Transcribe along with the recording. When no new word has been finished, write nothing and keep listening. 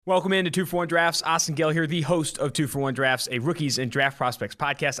Welcome into 2 for 1 Drafts. Austin Gale here, the host of 2 for 1 Drafts, a rookies and draft prospects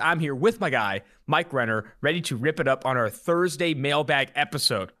podcast. I'm here with my guy, Mike Renner, ready to rip it up on our Thursday mailbag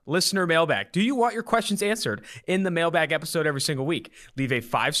episode. Listener mailbag. Do you want your questions answered in the mailbag episode every single week? Leave a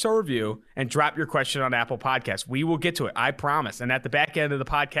 5-star review and drop your question on Apple Podcasts. We will get to it, I promise. And at the back end of the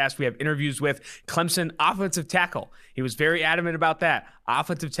podcast, we have interviews with Clemson offensive tackle. He was very adamant about that.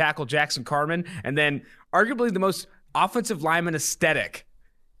 Offensive tackle Jackson Carman, and then arguably the most offensive lineman aesthetic,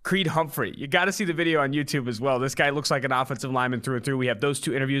 Creed Humphrey. You got to see the video on YouTube as well. This guy looks like an offensive lineman through and through. We have those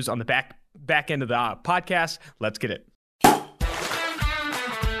two interviews on the back end of the podcast. Let's get it.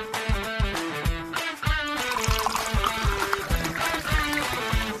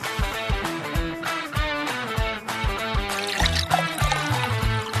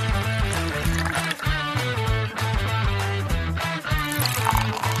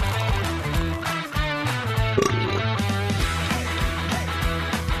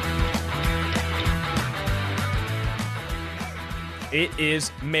 It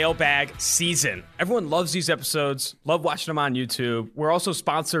is mailbag season. Everyone loves these episodes, love watching them on YouTube. We're also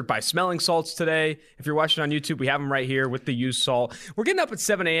sponsored by Smelling Salts today. If you're watching on YouTube, we have them right here with the used salt. We're getting up at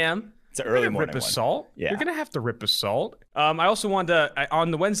 7 a.m. It's an early morning rip a salt. Yeah. You're going to have to rip a salt. I also wanted to,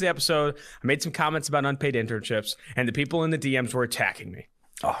 on the Wednesday episode, I made some comments about unpaid internships, and the people in the DMs were attacking me.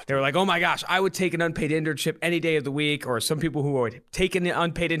 They were like, oh my gosh, I would take an unpaid internship any day of the week. Or some people who are taking the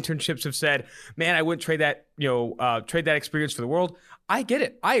unpaid internships have said, man, I wouldn't trade that, trade that experience for the world. I get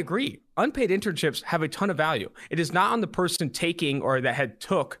it. I agree. Unpaid internships have a ton of value. It is not on the person taking or that had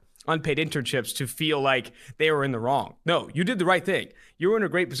took unpaid internships to feel like they were in the wrong. No, you did the right thing. You were in a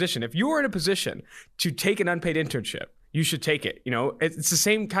great position. If you were in a position to take an unpaid internship, you should take it. It's the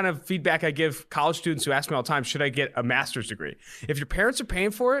same kind of feedback I give college students who ask me all the time, should I get a master's degree? If your parents are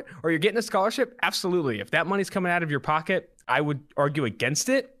paying for it or you're getting a scholarship, absolutely. If that money's coming out of your pocket, I would argue against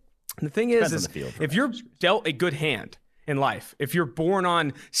it. And the thing is if you're dealt a good hand in life, if you're born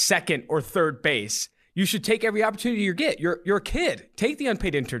on second or third base, you should take every opportunity you get. You're a kid. Take the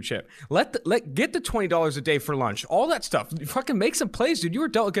unpaid internship. Get the $20 a day for lunch. All that stuff. Fucking make some plays, dude. You were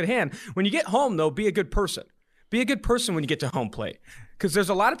dealt a good hand. When you get home, though, be a good person. Be a good person when you get to home plate. Because there's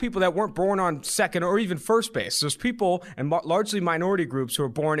a lot of people that weren't born on second or even first base. There's people, and largely minority groups, who are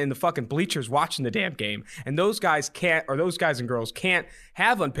born in the fucking bleachers watching the damn game. And those guys and girls can't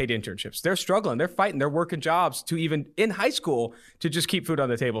have unpaid internships. They're struggling. They're fighting. They're working jobs to even, in high school, to just keep food on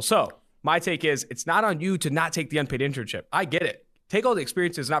the table. So my take is, it's not on you to not take the unpaid internship. I get it. Take all the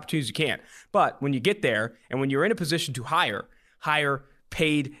experiences and opportunities you can. But when you get there and when you're in a position to hire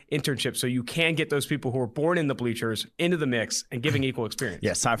paid internships so you can get those people who are born in the bleachers into the mix and giving equal experience.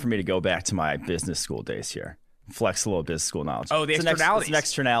 Yeah, it's time for me to go back to my business school days here. Flex a little business school knowledge. Oh, the externalities. It's an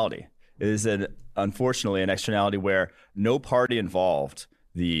externality. It is unfortunately an externality where no party involved,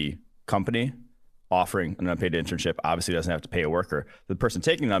 the company offering an unpaid internship obviously doesn't have to pay a worker. The person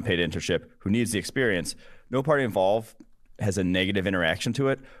taking an unpaid internship who needs the experience, no party involved has a negative interaction to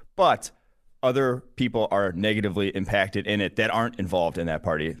it, but other people are negatively impacted in it that aren't involved in that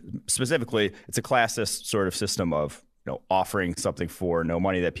party. Specifically, it's a classist sort of system of offering something for no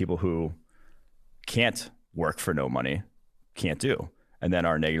money that people who can't work for no money can't do, and then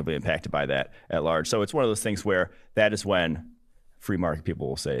are negatively impacted by that at large. So it's one of those things where that is when free market people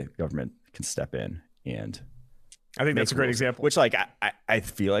will say government can step in and I think that's a great example. Which, I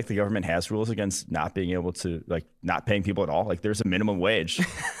feel like the government has rules against not being able to, not paying people at all. Like, there's a minimum wage.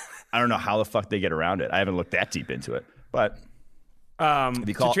 I don't know how the fuck they get around it. I haven't looked that deep into it. But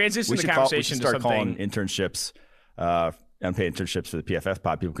to transition the conversation to something, calling internships, unpaid internships for the PFF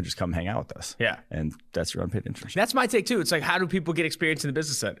pod, people could just come hang out with us. Yeah. And that's your unpaid internship. That's my take too. It's like, how do people get experience in the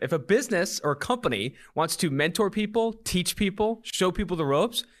business end? If a business or a company wants to mentor people, teach people, show people the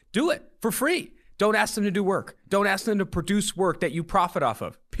ropes, do it for free. Don't ask them to do work. Don't ask them to produce work that you profit off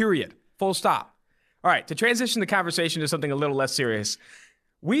of. Period. Full stop. All right. To transition the conversation to something a little less serious,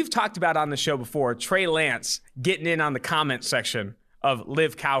 we've talked about on the show before, Trey Lance getting in on the comment section of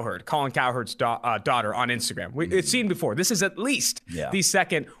Liv Cowherd, Colin Cowherd's daughter on Instagram. It's seen before. This is at least the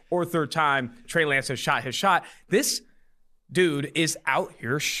second or third time Trey Lance has shot his shot. This dude is out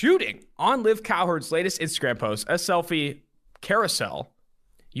here shooting. On Liv Cowherd's latest Instagram post, a selfie carousel,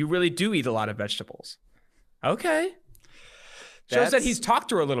 you really do eat a lot of vegetables. Okay. Shows that he's talked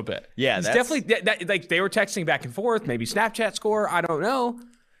to her a little bit. Yeah, he's definitely, like, they were texting back and forth, maybe Snapchat score, I don't know.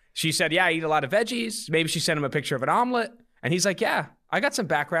 She said, yeah, I eat a lot of veggies. Maybe she sent him a picture of an omelet. And he's like, yeah, I got some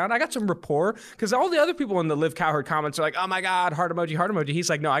background. I got some rapport. Because all the other people in the Liv Cowherd comments are like, oh my God, heart emoji, heart emoji. He's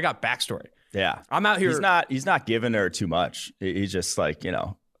like, no, I got backstory. Yeah. I'm out here. He's not giving her too much. He's just like,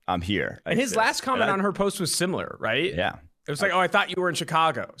 I'm here. And his last comment on her post was similar, right? Yeah. It was like, oh, I thought you were in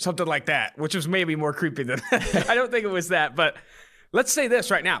Chicago, something like that, which was maybe more creepy than I don't think it was that. But let's say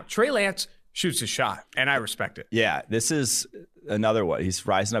this right now. Trey Lance shoots his shot, and I respect it. Yeah, this is another one. He's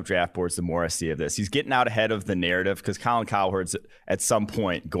rising up draft boards the more I see of this. He's getting out ahead of the narrative because Colin Cowherd's at some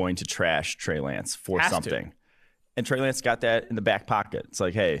point going to trash Trey Lance for something. And Trey Lance got that in the back pocket. It's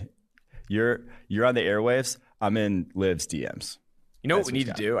like, hey, you're on the airwaves. I'm in Liv's DMs. You know what we need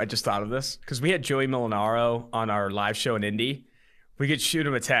to do? I just thought of this because we had Joey Molinaro on our live show in Indy. We could shoot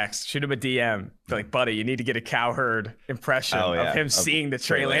him a text, shoot him a DM. Be like, buddy, you need to get a Cowherd impression of him seeing the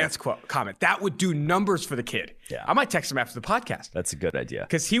Trey Lance comment. That would do numbers for the kid. Yeah. I might text him after the podcast. That's a good idea.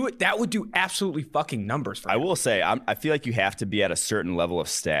 Because that would do absolutely fucking numbers for him. I will say, I feel like you have to be at a certain level of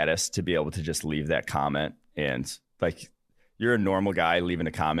status to be able to just leave that comment. And like, you're a normal guy leaving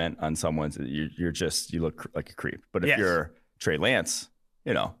a comment on someone's, you look like a creep. But if you're Trey Lance,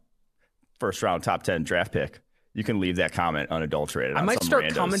 first round top 10 draft pick, you can leave that comment unadulterated. I might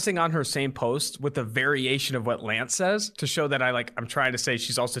start commenting on her same post with a variation of what Lance says to show that I'm trying to say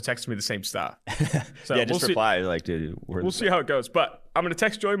she's also texting me the same stuff. So yeah, just reply like, dude, we'll see how it goes. But I'm going to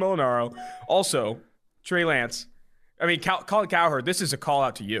text Joey Molinaro. Also, Trey Lance. I mean, Colin Cowherd, this is a call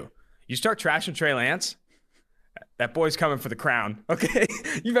out to you. You start trashing Trey Lance, that boy's coming for the crown. Okay,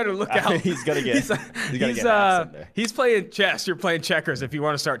 you better look out. He's gonna get. He's playing chess. You're playing checkers. If you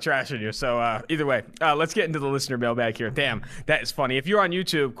want to start trashing you. So either way, let's get into the listener mailbag here. Damn, that is funny. If you're on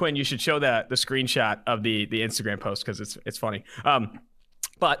YouTube, Quinn, you should show the screenshot of the Instagram post because it's funny.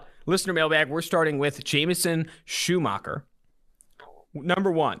 But listener mailbag, we're starting with Jameson Schumacher.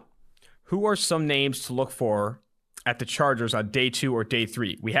 Number one, who are some names to look for at the Chargers on day 2 or day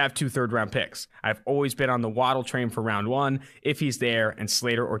 3? We have 2 third-round picks. I've always been on the Waddle train for round 1 if he's there, and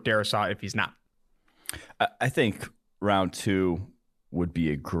Slater or Darrisaw if he's not. I think round 2 would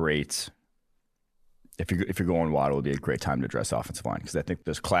be a great, if you're going Waddle, would be a great time to address offensive line because I think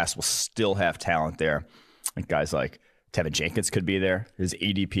this class will still have talent there. And guys like Tevin Jenkins could be there. His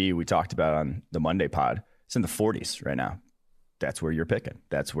ADP we talked about on the Monday pod, it's in the 40s right now. That's where you're picking.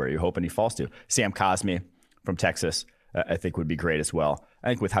 That's where you're hoping he falls to. Sam Cosmi from Texas, I think would be great as well. I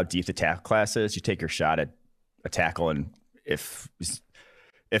think with how deep the tackle class is, you take your shot at a tackle, and if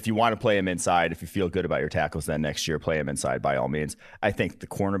you want to play him inside, if you feel good about your tackles, then next year play him inside by all means. I think the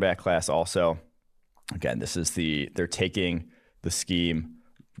cornerback class also, again, they're taking the scheme,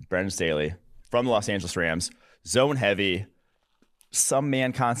 Brandon Staley from the Los Angeles Rams, zone heavy, some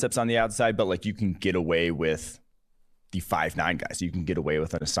man concepts on the outside, but like you can get away with the 5'9" guys. You can get away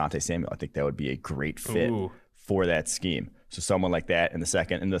with an Asante Samuel. I think that would be a great fit for that scheme. So someone like that in the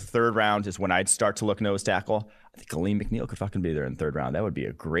second. In the third round is when I'd start to look nose tackle. I think Aleem McNeil could fucking be there in the third round. That would be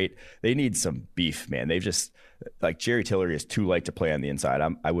a great. They need some beef, man. They've just, like, Jerry Tillery is too light to play on the inside.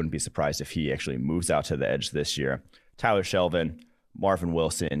 I wouldn't be surprised if he actually moves out to the edge this year. Tyler Shelvin, Marvin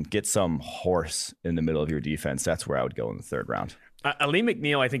Wilson, get some horse in the middle of your defense. That's where I would go in the third round. Aleem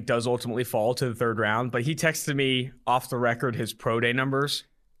McNeil, I think, does ultimately fall to the third round, but he texted me off the record his pro day numbers,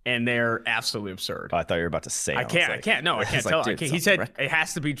 and they're absolutely absurd. Oh, I thought you were about to say. I can't tell. He said it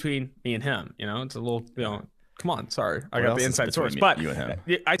has to be between me and him. It's a little, come on. Sorry, I got the inside source, but you and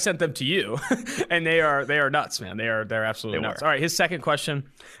him? I sent them to you, and they are nuts, man. They're absolutely nuts. All right, his second question,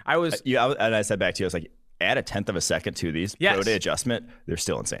 and I said back to you, I was like, add a 1/10 of a second to these pro day adjustment, they're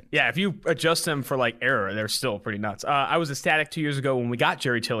still insane. Yeah, if you adjust them for like error, they're still pretty nuts. I was ecstatic 2 years ago when we got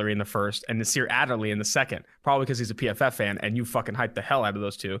Jerry Tillery in the first and Nasir Adderley in the second, probably because he's a PFF fan and you fucking hyped the hell out of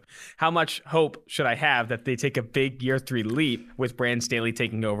those two. How much hope should I have that they take a big year 3 leap with Brandon Staley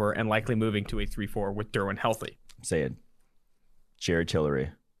taking over and likely moving to a 3-4 with Derwin healthy? I'm saying Jerry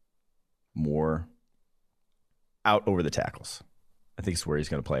Tillery more out over the tackles. I think it's where he's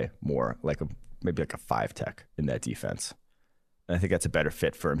going to play more maybe like a 5 tech in that defense. And I think that's a better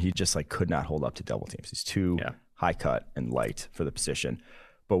fit for him. He just could not hold up to double teams. He's too high cut and light for the position.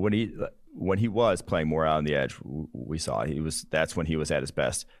 But when he was playing more out on the edge, we saw that's when he was at his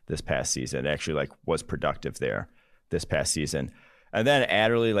best this past season. Actually was productive there this past season. And then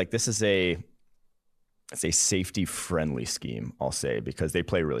Adderley, this is it's a safety friendly scheme, I'll say, because they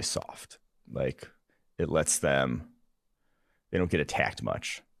play really soft. It lets them, they don't get attacked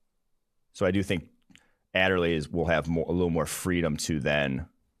much. So I do think Adderley will have a little more freedom to then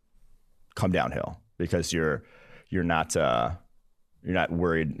come downhill because you're not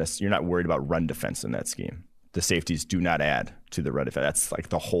worried about run defense in that scheme. The safeties do not add to the run defense. That's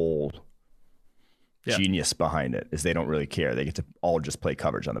the whole genius behind it is they don't really care. They get to all just play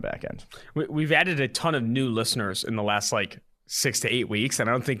coverage on the back end. We've added a ton of new listeners in the last 6 to 8 weeks, and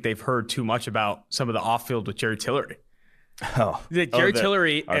I don't think they've heard too much about some of the off field with Jerry Tillery. Oh, Jerry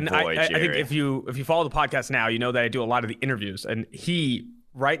Tillery, our and boy, I think Jerry. if you follow the podcast now, you know that I do a lot of the interviews, and he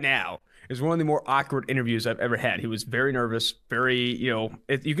right now is one of the more awkward interviews I've ever had. He was very nervous, very, you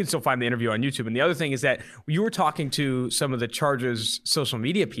can still find the interview on YouTube. And the other thing is that you were talking to some of the Chargers social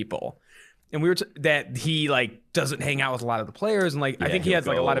media people, and we were that he like doesn't hang out with a lot of the players, and like I think he has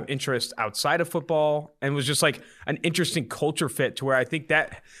like a lot of interest outside of football, and was just like an interesting culture fit to where I think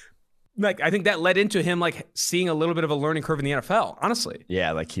that led into him like seeing a little bit of a learning curve in the NFL, honestly.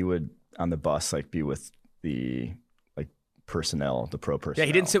 Yeah, like he would on the bus like be with the like personnel, the pro personnel. Yeah,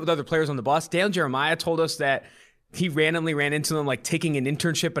 he didn't sit with other players on the bus. Dan Jeremiah told us that he randomly ran into them like taking an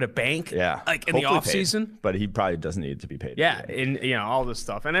internship at a bank. Yeah, like in the off season. But he probably doesn't need to be paid. Yeah, and all this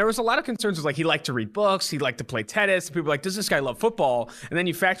stuff. And there was a lot of concerns with like he liked to read books, he liked to play tennis. People were like, does this guy love football? And then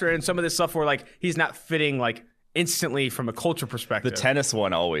you factor in some of this stuff where like he's not fitting like instantly from a culture perspective. The tennis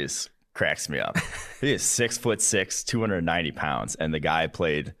one always cracks me up. He is 6'6", 290 pounds, and the guy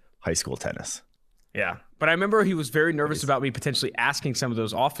played high school tennis. Yeah, but I remember he was very nervous about me potentially asking some of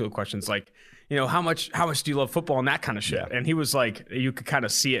those off-field questions, like, how much do you love football and that kind of shit. Yeah. And he was like, you could kind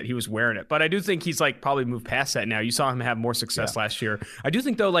of see it. He was wearing it. But I do think he's like probably moved past that now. You saw him have more success last year. I do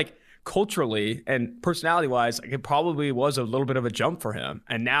think though, like culturally and personality-wise, like, it probably was a little bit of a jump for him.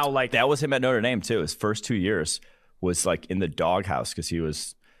 And now like that was him at Notre Dame too. His first 2 years was like in the doghouse because he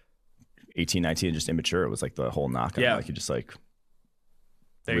was 18, 19, and just immature. It was like the whole knock on him. Like he just like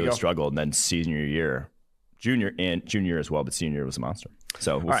really struggled. And then junior year as well, but senior year was a monster.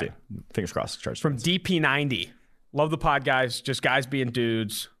 So we'll see. Fingers crossed. From DP90, love the pod, guys. Just guys being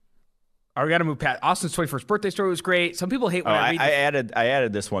dudes. We got to move past. Austin's 21st birthday story was great. Some people hate when I read. I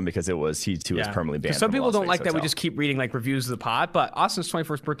added this one because he too was permanently banned. Some people don't like that we just keep reading like reviews of the pod, but Austin's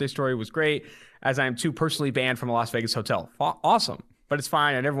 21st birthday story was great. As I am too personally banned from a Las Vegas hotel. Awesome. But it's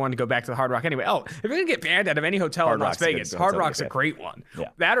fine. I never wanted to go back to the Hard Rock anyway. Oh, if you're going to get banned out of any hotel in Las Vegas, Hard Rock's a great one. Yeah.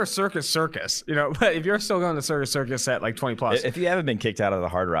 That or Circus. But if you're still going to Circus at like 20 plus. If you haven't been kicked out of the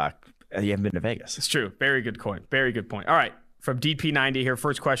Hard Rock, you haven't been to Vegas. It's true. Very good point. Very good point. All right. From DP90 here,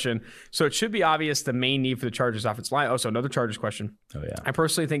 first question. So it should be obvious the main need for the Chargers offensive line. Oh, so another Chargers question. Oh, yeah. I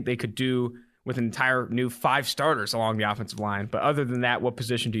personally think they could do with an entire new 5 starters along the offensive line. But other than that, what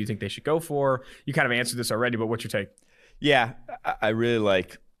position do you think they should go for? You kind of answered this already, but what's your take? Yeah, I really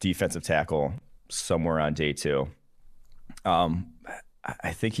like defensive tackle somewhere on day 2.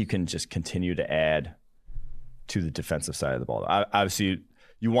 I think you can just continue to add to the defensive side of the ball. Obviously,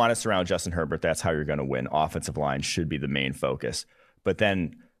 you want to surround Justin Herbert. That's how you're going to win. Offensive line should be the main focus. But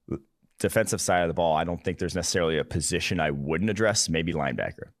then defensive side of the ball, I don't think there's necessarily a position I wouldn't address. Maybe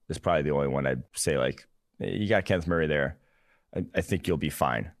linebacker is probably the only one I'd say, like, you got Kenneth Murray there. I think you'll be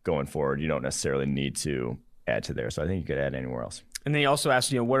fine going forward. You don't necessarily need to add to there. So I think you could add anywhere else. And then he also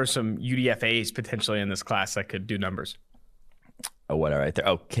asked, what are some UDFAs potentially in this class that could do numbers? Oh, what right there.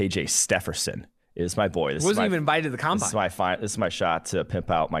 Oh, KJ Stefferson is my boy. This wasn't even invited to the combine. This is my shot to pimp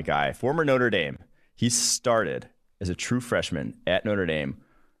out my guy. Former Notre Dame. He started as a true freshman at Notre Dame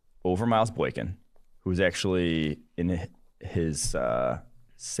over Miles Boykin, who was actually in his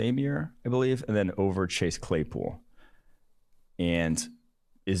same year, I believe, and then over Chase Claypool, and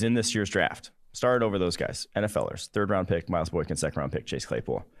is in this year's draft. Started over those guys, NFLers. 3rd round pick, Miles Boykin. 2nd round pick, Chase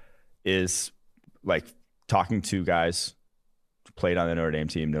Claypool. Is like talking to guys who played on the Notre Dame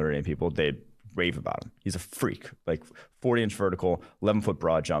team, Notre Dame people, they rave about him. He's a freak. Like 40-inch vertical, 11-foot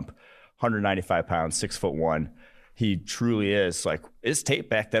broad jump, 195 pounds, 6'1". He truly is like, his tape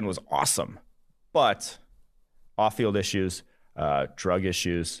back then was awesome. But off-field issues, drug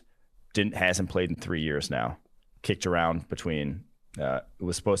issues, hasn't played in 3 years now. Kicked around between...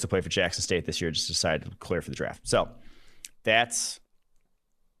 was supposed to play for Jackson State this year, just decided to clear for the draft. So that's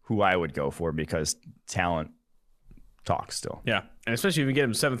who I would go for because talent talks still. Yeah, and especially if you get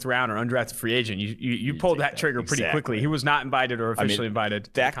him 7th round or undrafted free agent, you pulled that trigger pretty quickly. He was not invited or officially invited.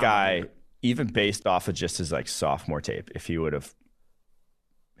 That guy, even based off of just his like sophomore tape, if he would have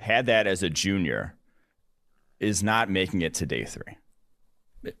had that as a junior, is not making it to day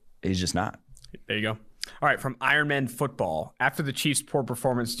 3. He's just not. There you go. All right, from Ironman Football. After the Chiefs' poor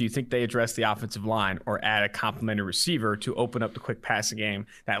performance, do you think they address the offensive line or add a complimentary receiver to open up the quick passing game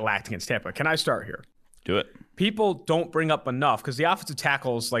that lacked against Tampa? Can I start here? Do it. People don't bring up enough because the offensive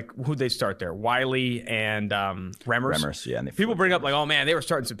tackles, like who'd they start there? Wiley and Remmers. Yeah. People bring up like, oh man, they were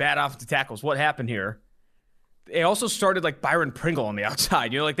starting some bad offensive tackles. What happened here? They also started like Byron Pringle on the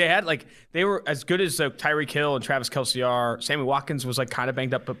outside. They were as good as Tyreek Hill and Travis Kelce are. Sammy Watkins was like kind of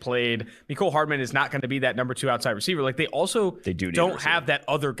banged up but played. Mecole Hardman is not going to be that number 2 outside receiver. Like they don't have that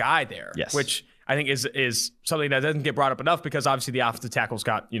other guy there, which I think is something that doesn't get brought up enough because obviously the offensive tackles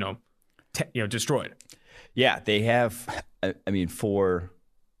got destroyed. Yeah, they have. I mean, for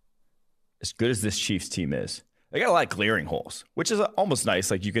as good as this Chiefs team is, they got a lot of glaring holes, which is almost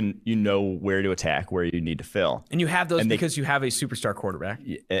nice. Like you know where to attack, where you need to fill, And you have those because you have a superstar quarterback.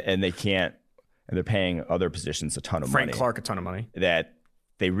 and they can't. And they're paying other positions a ton of money. Frank Clark a ton of money. That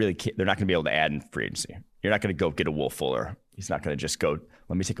they really can't. They're not going to be able to add in free agency. You're not going to go get a Will Fuller. He's not going to just go,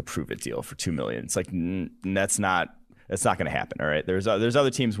 let me take a prove it deal for $2 million. It's like that's not going to happen. All right. There's other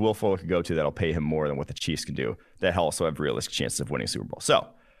teams Will Fuller could go to that'll pay him more than what the Chiefs can do that also have realistic chances of winning a Super Bowl. So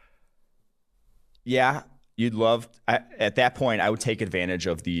yeah, you'd love at that point. I would take advantage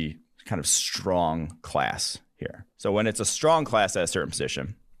of the kind of strong class here. So when it's a strong class at a certain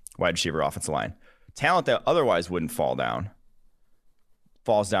position, wide receiver, offensive line, talent that otherwise wouldn't falls down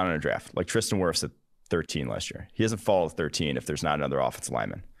in a draft. Like Tristan Wirfs at 13 last year. He doesn't fall to 13 if there's not another offensive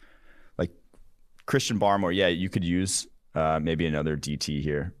lineman. Like Christian Barmore, yeah, you could use maybe another DT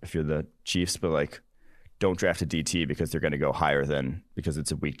here if you're the Chiefs, but like don't draft a DT because they're going to go higher because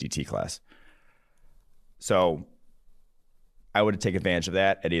it's a weak DT class. So I would take advantage of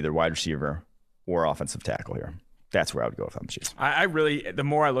that at either wide receiver or offensive tackle here. That's where I would go if I'm the Chiefs. I really, the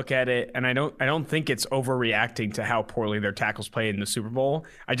more I look at it, and I don't think it's overreacting to how poorly their tackles played in the Super Bowl.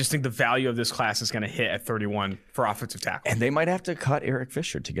 I just think the value of this class is going to hit at 31 for offensive tackle. And they might have to cut Eric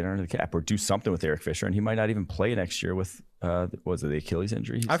Fisher to get under the cap or do something with Eric Fisher, and he might not even play next year with, was it the Achilles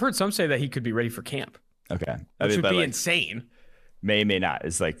injury? I've heard some say that he could be ready for camp. Okay. Which would be insane. May not.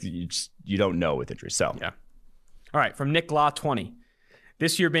 It's like you don't know with injuries. So yeah. All right, from Nick Law 20.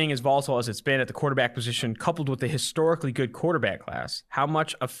 This year being as volatile as it's been at the quarterback position, coupled with the historically good quarterback class, how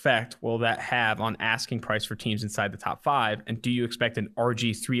much effect will that have on asking price for teams inside the top 5? And do you expect an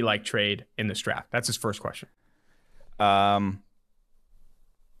RG3-like trade in this draft? That's his first question. I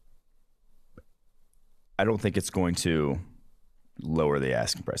don't think it's going to lower the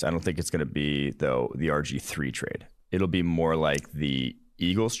asking price. I don't think it's going to be, though, the RG3 trade. It'll be more like the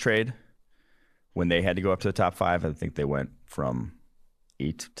Eagles trade when they had to go up to the top 5. I think they went from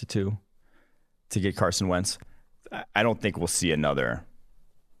 8 to 2 to get Carson Wentz. I don't think we'll see another.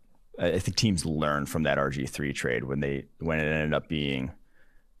 I think teams learn from that RG3 trade when it ended up being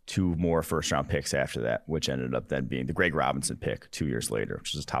 2 more first-round picks after that, which ended up then being the Greg Robinson pick 2 years later,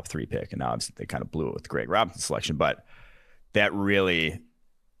 which is a top 3 pick. And now obviously they kind of blew it with the Greg Robinson selection. But that really,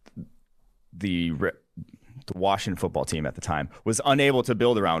 the Washington football team at the time was unable to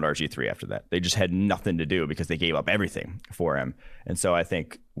build around RG3 after that. They just had nothing to do because they gave up everything for him. And so I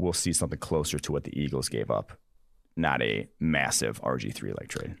think we'll see something closer to what the Eagles gave up, not a massive RG3-like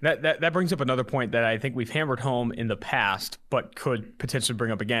trade. That brings up another point that I think we've hammered home in the past, but could potentially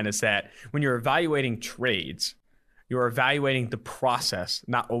bring up again, is that when you're evaluating trades, you're evaluating the process,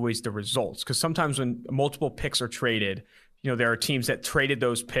 not always the results. Because sometimes when multiple picks are traded, there are teams that traded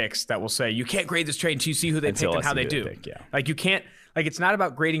those picks that will say, you can't grade this trade until you see who they picked and how they do. Like you can't, like it's not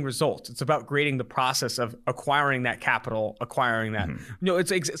about grading results. It's about grading the process of acquiring that capital, acquiring that.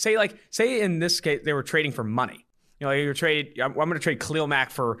 Mm-hmm. Say in this case, they were trading for money. I'm going to trade Khalil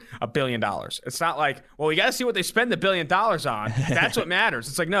Mack for $1 billion. It's not like, well, we got to see what they spend the $1 billion on. That's what matters.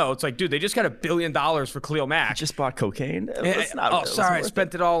 It's like, no, it's like, dude, they just got $1 billion for Khalil Mack. You just bought cocaine? I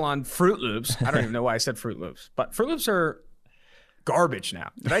spent it all on Fruit Loops. I don't even know why I said Fruit Loops, but Fruit Loops are garbage now.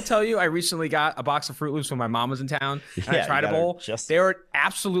 Did I tell you I recently got a box of Fruit Loops when my mom was in town and I tried a bowl? They were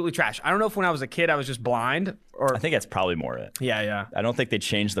absolutely trash. I don't know if when I was a kid I was just blind or... I think that's probably more it. Yeah. I don't think they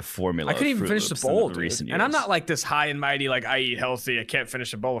changed the formula. I couldn't even finish the bowl, dude. And I'm not like this high and mighty, like I eat healthy, I can't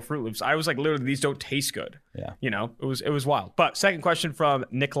finish a bowl of Fruit Loops. I was like, literally, these don't taste good. Yeah. It was wild. But second question from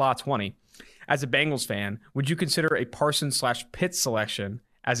Nick Law 20. As a Bengals fan, would you consider a Parsons/Pitts selection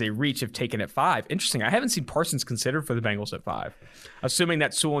as a reach if taken at 5? Interesting. I haven't seen Parsons considered for the Bengals at 5. Assuming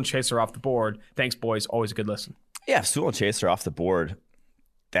that Sewell and Chase are off the board. Thanks, boys. Always a good listen. Yeah, if Sewell and Chase are off the board,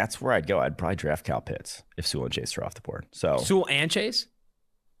 that's where I'd go. I'd probably draft Kyle Pitts if Sewell and Chase are off the board. So Sewell and Chase?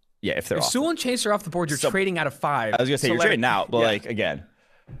 Yeah, if Sewell and Chase are off the board, you're trading out of 5. I was going to say, you're trading out. But again,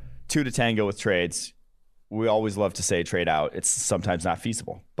 2 to tango with trades. We always love to say trade out. It's sometimes not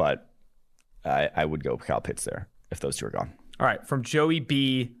feasible. But I would go Kyle Pitts there if those 2 are gone. All right, from Joey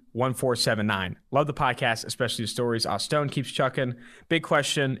B. 1479. Love the podcast, especially the stories Stone keeps chucking. Big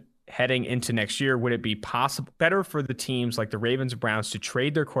question heading into next year. Would it be better for the teams like the Ravens and Browns to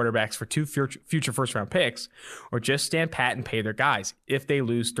trade their quarterbacks for 2 future first-round picks or just stand pat and pay their guys if they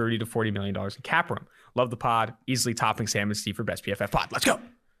lose $30 to $40 million in cap room? Love the pod. Easily topping Sam and Steve for best PFF pod. Let's go.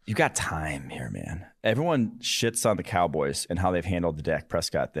 You got time here, man. Everyone shits on the Cowboys and how they've handled the Dak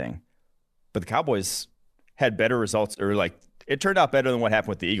Prescott thing. But the Cowboys had better results, or like it turned out better than what happened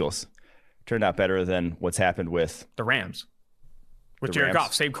with the Eagles. It turned out better than what's happened with the Rams. With the Jared Rams,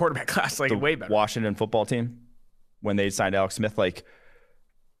 Goff, same quarterback class, like way better. Washington football team, when they signed Alex Smith, like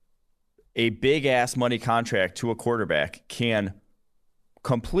a big ass money contract to a quarterback can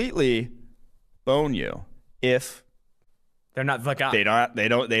completely bone you if they're not the guy. They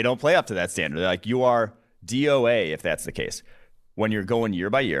don't play up to that standard. They're like, you are DOA if that's the case. When you're going year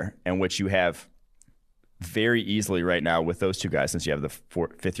by year, and which you have very easily right now with those two guys, since you have the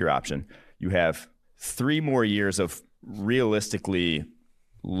fifth year option, you have 3 more years of realistically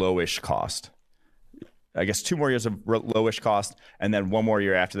lowish cost. I guess 2 more years of lowish cost, and then 1 more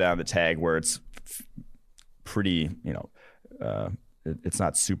year after that on the tag where it's pretty, it's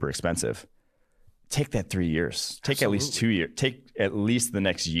not super expensive. Take that 3 years. Take Absolutely. at least 2 years. Take at least the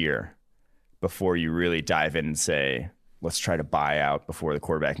next year before you really dive in and say, let's try to buy out before the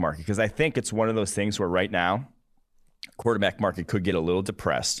quarterback market. Because I think it's one of those things where right now, quarterback market could get a little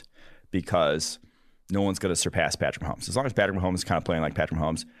depressed because no one's going to surpass Patrick Mahomes. As long as Patrick Mahomes is kind of playing like Patrick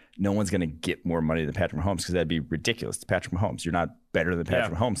Mahomes, no one's going to get more money than Patrick Mahomes because that'd be ridiculous. It's Patrick Mahomes. You're not better than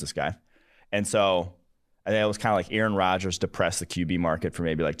Patrick Mahomes, this guy. And so I think it was kind of like Aaron Rodgers depressed the QB market for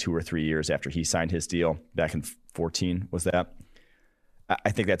maybe like 2 or 3 years after he signed his deal back in 2014, was that?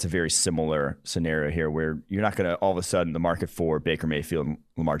 I think that's a very similar scenario here where you're not going to, all of a sudden, the market for Baker Mayfield and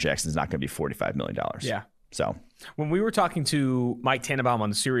Lamar Jackson is not going to be $45 million. Yeah. So when we were talking to Mike Tannenbaum on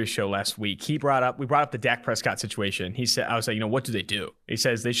the Sirius show last week, we brought up the Dak Prescott situation. He said, I was like, what do they do? He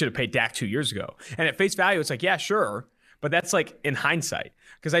says they should have paid Dak 2 years ago. And at face value, it's like, yeah, sure. But that's like in hindsight,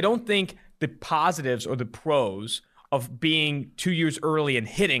 because I don't think the positives or the pros of being 2 years early and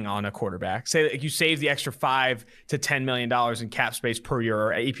hitting on a quarterback, say that you save the extra $5 to $10 million in cap space per year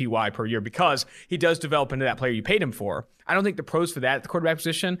or APY per year because he does develop into that player you paid him for. I don't think the pros for that at the quarterback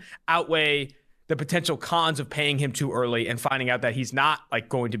position outweigh the potential cons of paying him too early and finding out that he's not like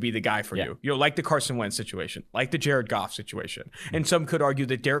going to be the guy for you. Like the Carson Wentz situation, like the Jared Goff situation. And some could argue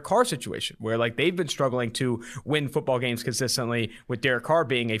the Derek Carr situation, where like they've been struggling to win football games consistently, with Derek Carr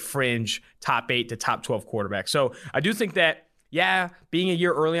being a fringe top 8 to top 12 quarterback. So I do think that, being a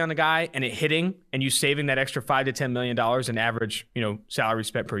year early on the guy and it hitting and you saving that extra $5 to $10 million in average, salary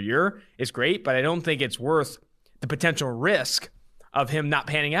spent per year is great, but I don't think it's worth the potential risk of him not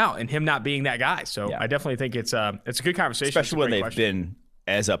panning out and him not being that guy. So I definitely think it's a good conversation. Especially when they've been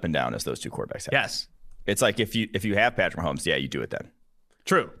as up and down as those two quarterbacks have. Yes. It's like if you have Patrick Mahomes, you do it then.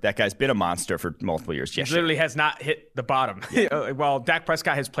 True. That guy's been a monster for multiple years. He literally has not hit the bottom. Well, Dak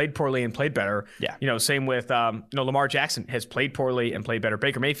Prescott has played poorly and played better. Yeah. Same with Lamar Jackson has played poorly and played better.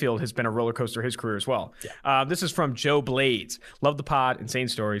 Baker Mayfield has been a roller coaster his career as well. Yeah. This is from Joe Blades. Love the pod. Insane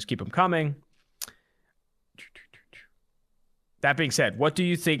stories. Keep them coming. That being said, what do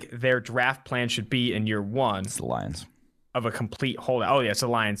you think their draft plan should be in year one? It's the Lions. Of a complete holdout. Oh, yeah, it's the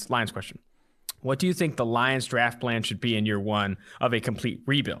Lions question. What do you think the Lions draft plan should be in year one of a complete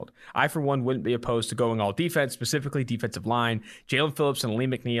rebuild? I, for one, wouldn't be opposed to going all defense, specifically defensive line. Jalen Phillips and Lee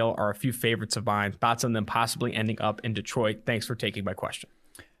McNeil are a few favorites of mine. Thoughts on them possibly ending up in Detroit? Thanks for taking my question.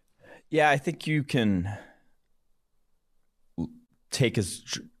 Yeah, I think you can take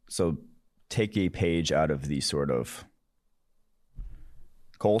a page out of the sort of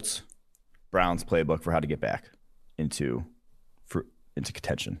Colts, Browns playbook for how to get back into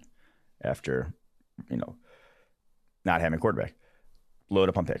contention after, not having a quarterback. Load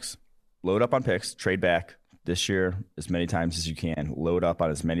up on picks, trade back this year as many times as you can, load up on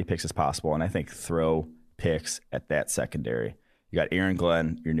as many picks as possible, and I think throw picks at that secondary. You got Aaron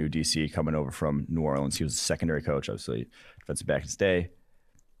Glenn, your new DC, coming over from New Orleans. He was a secondary coach, obviously, defensive back in his day.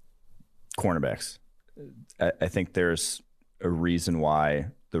 Cornerbacks. I think there's a reason why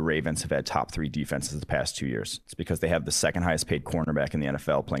the Ravens have had top 3 defenses the past 2 years. It's because they have the second highest paid cornerback in the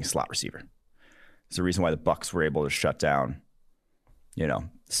NFL playing slot receiver. It's the reason why the Bucs were able to shut down,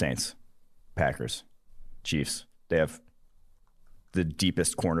 Saints, Packers, Chiefs. They have the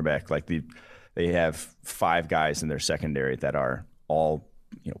deepest cornerback. They have 5 guys in their secondary that are all,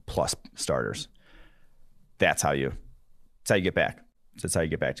 plus starters. That's how you get back. That's how you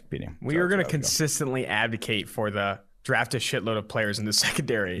get back to competing. We are going to consistently advocate for the draft a shitload of players in the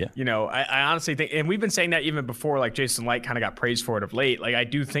secondary. Yeah. I honestly think, and we've been saying that even before, like Jason Light kind of got praised for it of late. Like, I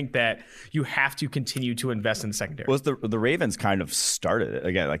do think that you have to continue to invest in the secondary. Well, the Ravens kind of started it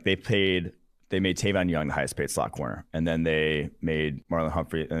again. Like they made Tavon Young the highest paid slot corner, and then they made Marlon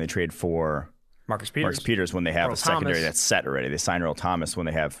Humphrey, and they traded for Marcus Peters when they have Earl a secondary Thomas. that's set already. They signed Earl Thomas when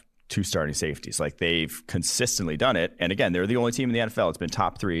they have 2 starting safeties. Like, they've consistently done it. And again, they're the only team in the NFL that's been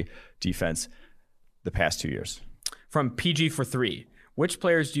top 3 defense the past 2 years. From PG for 3, which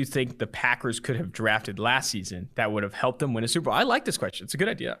players do you think the Packers could have drafted last season that would have helped them win a Super Bowl? I like this question. It's a good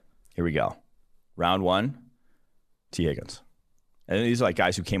idea. Here we go. Round 1, T. Higgins. And these are like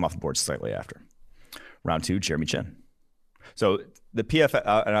guys who came off the board slightly after. Round 2, Jeremy Chin. So the PFF,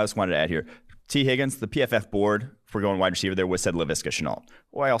 and I just wanted to add here, T. Higgins, the PFF board, if we're going wide receiver there, was said Laviska Shenault,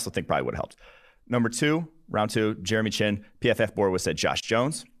 who I also think probably would have helped. Number 2, round 2, Jeremy Chin. PFF board was said Josh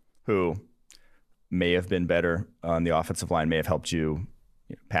Jones, who may have been better on the offensive line, may have helped you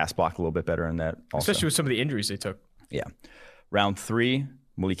pass block a little bit better in that also. Especially with some of the injuries they took. Yeah. Round 3,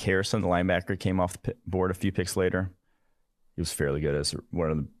 Malik Harrison, the linebacker, came off the board a few picks later. He was fairly good as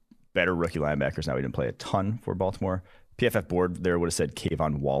one of the better rookie linebackers. Now he didn't play a ton for Baltimore. PFF board there would have said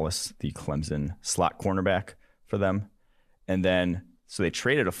Kayvon Wallace, the Clemson slot cornerback for them. And then, so they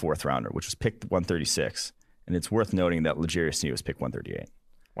traded a 4th rounder, which was picked 136. And it's worth noting that L'Jarius Sneed was picked 138.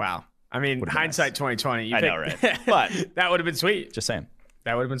 Wow. I mean, hindsight 2020. I know, right? But that would have been sweet. Just saying.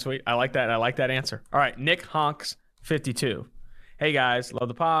 That would have been sweet. I like that. I like that answer. All right. Nick Honks, 52. Hey, guys. Love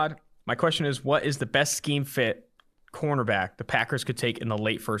the pod. My question is, what is the best scheme fit cornerback the Packers could take in the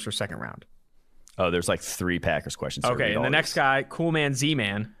late 1st or 2nd round? Oh, there's like 3 Packers questions. Okay, and the next guy, Cool Man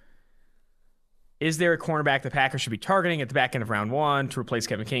Z-Man. Is there a cornerback the Packers should be targeting at the back end of round 1 to replace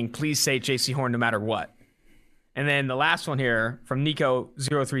Kevin King? Please say J.C. Horn no matter what. And then the last one here from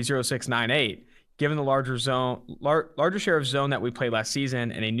Nico030698. Given the larger share of zone that we played last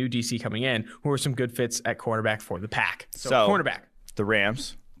season and a new DC coming in, who are some good fits at cornerback for the Pack? So cornerback. The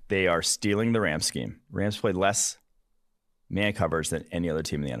Rams, they are stealing the Rams scheme. Rams played less man coverage than any other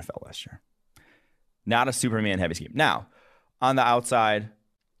team in the NFL last year. Not a Superman heavy scheme. Now, on the outside,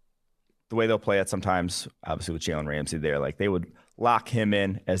 the way they'll play it sometimes, obviously with Jalen Ramsey there, like they would lock him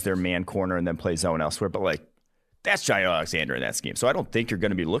in as their man corner and then play zone elsewhere. But like that's Jair Alexander in that scheme. So I don't think you're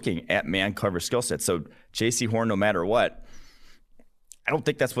going to be looking at man coverage skill sets. So J.C. Horn, no matter what, I don't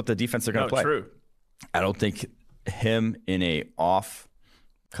think that's what the defense are going to play. True. I don't think him in a off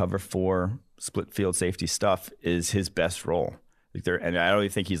cover 4 split field safety stuff is his best role. And I don't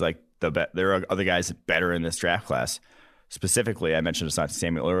even think he's like there are other guys better in this draft class. Specifically, I mentioned Asante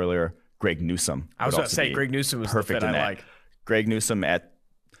Samuel earlier. Greg Newsome. I was about to say Greg Newsome was perfect the fit I like. Greg Newsome at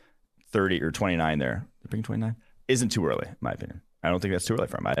 30 or 29 there. Bring 29 isn't too early, in my opinion. I don't think that's too early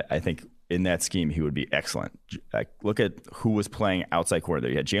for him. I think in that scheme he would be excellent. Look at who was playing outside corner there.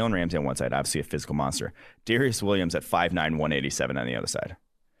 You had Jalen Ramsey on one side, obviously a physical monster. Darius Williams at 5'9", 187 on the other side,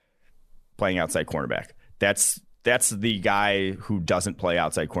 playing outside cornerback. That's the guy who doesn't play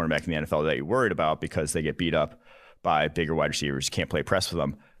outside cornerback in the NFL that you're worried about because they get beat up by bigger wide receivers. You can't play press with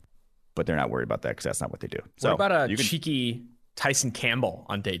them, but they're not worried about that because that's not what they do. What about cheeky Tyson Campbell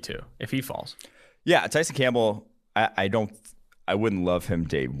on day 2 if he falls? Yeah, Tyson Campbell, I wouldn't love him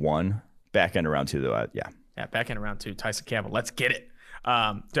day 1. Back end of round 2, though, yeah. Yeah, back end of round 2, Tyson Campbell. Let's get it.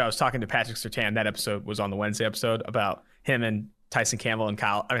 I was talking to Patrick Surtain. That episode was on the Wednesday episode about him and Tyson Campbell in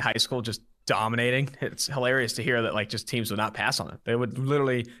high school just dominating. It's hilarious to hear that like just teams would not pass on it. They would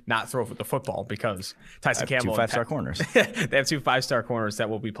literally not throw the football because Tyson Campbell. 2 5-star corners. They have 2 5-star corners that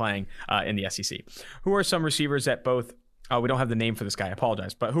will be playing in the SEC. Who are some receivers that both? We don't have the name for this guy. I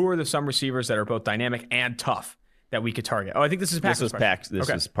apologize. But who are some receivers that are both dynamic and tough that we could target? Oh, I think this is Packers.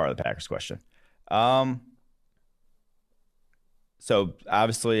 This was part of the Packers question. So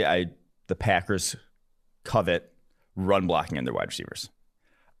obviously, the Packers covet run blocking in their wide receivers.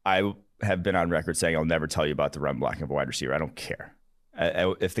 I have been on record saying I'll never tell you about the run blocking of a wide receiver. I don't care.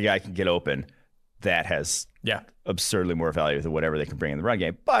 If the guy can get open, that has absurdly more value than whatever they can bring in the run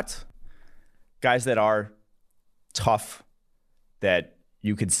game. But guys that are tough that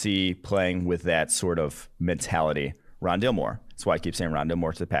you could see playing with that sort of mentality, Rondale Moore. That's why I keep saying Rondale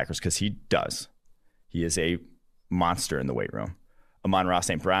Moore to the Packers because he does. He is a monster in the weight room. Amon-Ra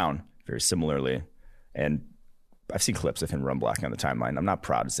St. Brown, very similarly. And I've seen clips of him run blocking on the timeline. I'm not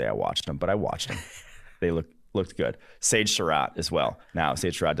proud to say I watched them, but I watched them. They looked good. Sage Surratt as well. Now,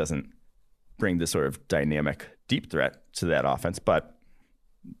 Sage Surratt doesn't bring the sort of dynamic deep threat to that offense, but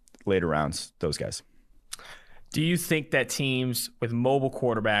later rounds, those guys. Do you think that teams with mobile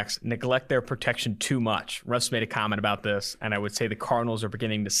quarterbacks neglect their protection too much? Russ made a comment about this, and I would say the Cardinals are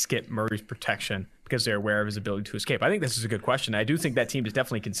beginning to skip Murray's protection because they're aware of his ability to escape. I think this is a good question. I do think that team is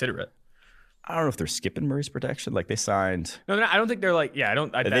definitely considerate. I don't know if they're skipping Murray's protection. Like they signed. No, I don't think they're like. Yeah, I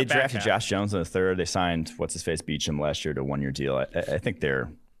don't. They drafted Josh Jones in the 3rd. They signed what's-his-face Beachum last year to a 1-year deal. I think they're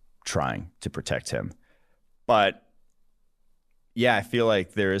trying to protect him. But yeah, I feel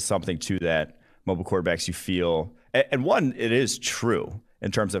like there is something to that. Mobile quarterbacks, you feel, and one, it is true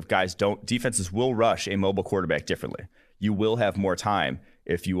in terms of defenses will rush a mobile quarterback differently. You will have more time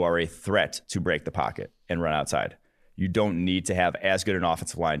if you are a threat to break the pocket and run outside. You don't need to have as good an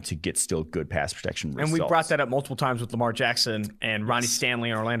offensive line to get still good pass protection results. And we brought that up multiple times with Lamar Jackson and Ronnie Stanley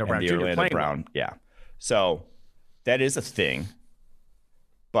and Orlando Brown Jr. Orlando Brown, yeah. So that is a thing.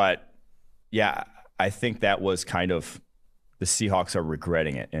 But yeah, I think that was kind of the Seahawks are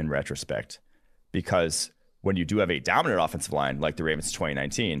regretting it in retrospect, because when you do have a dominant offensive line like the Ravens in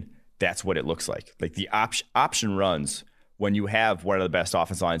 2019, that's what it looks like. Like the option runs, when you have one of the best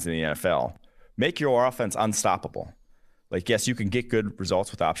offensive lines in the NFL, make your offense unstoppable. Like, yes, you can get good results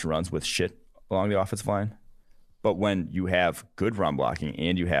with option runs with shit along the offensive line, but when you have good run blocking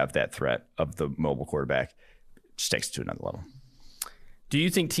and you have that threat of the mobile quarterback, it just takes it to another level. Do you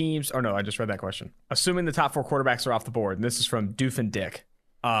think teams, or no, I just read that question. Assuming the top 4 quarterbacks are off the board, and this is from Doof and Dick,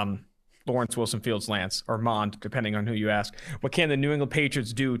 Lawrence, Wilson, Fields, Lance, or Mond, depending on who you ask, what can the New England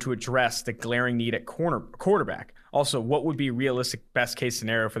Patriots do to address the glaring need at quarterback? Also, what would be realistic best case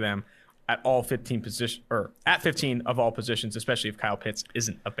scenario for them at all 15 positions, or at 15 of all positions, especially if Kyle Pitts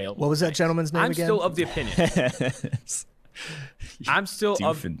isn't available? What was that gentleman's name I'm again? still of the opinion. I'm still Doof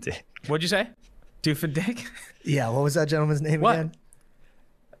of. and Dick. What'd you say? Doof and Dick? Yeah, what was that gentleman's name What? again?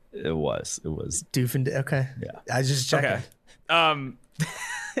 It was. Doofendick. Okay. Yeah. I was just checking. Okay.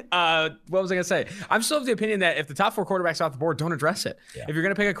 What was I gonna say? I'm still of the opinion that if the top 4 quarterbacks are off the board, don't address it. Yeah. If you're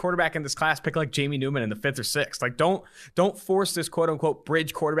gonna pick a quarterback in this class, pick like Jamie Newman in the 5th or 6th. Like don't force this quote unquote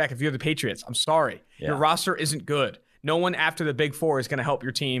bridge quarterback if you're the Patriots. I'm sorry. Yeah. Your roster isn't good. No one after the big 4 is gonna help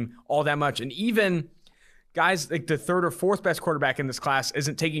your team all that much. And even guys like the 3rd or 4th best quarterback in this class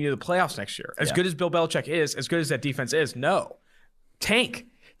isn't taking you to the playoffs next year. As good as Bill Belichick is, as good as that defense is, no. Tank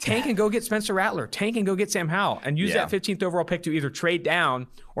and go get Spencer Rattler. Tank and go get Sam Howell. And use that 15th overall pick to either trade down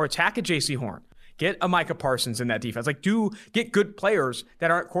or attack a J.C. Horn. Get a Micah Parsons in that defense. Like, get good players that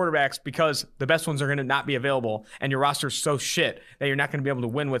aren't quarterbacks, because the best ones are going to not be available, and your roster's so shit that you're not going to be able to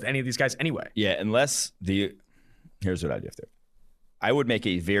win with any of these guys anyway. Yeah, here's what I'd do. I would make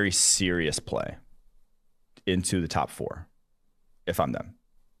a very serious play into the top 4 if I'm them.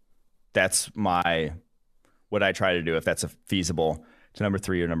 That's what I try to do if that's a feasible to number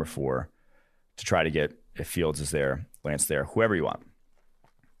 3 or number 4 to try to get, if Fields is there, Lance there, whoever you want.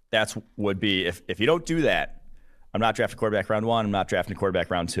 That's would be, if you don't do that, I'm not drafting quarterback round 1, I'm not drafting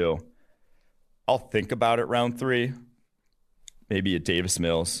quarterback round 2. I'll think about it round 3. Maybe a Davis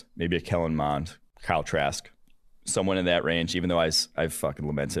Mills, maybe a Kellen Mond, Kyle Trask, someone in that range, even though I've fucking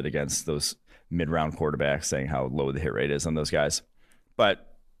lamented against those mid-round quarterbacks saying how low the hit rate is on those guys.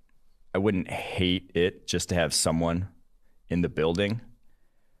 But I wouldn't hate it just to have someone in the building,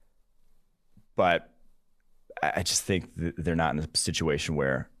 but I just think they're not in a situation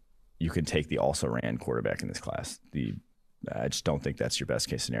where you can take the also-ran quarterback in this class. I just don't think that's your best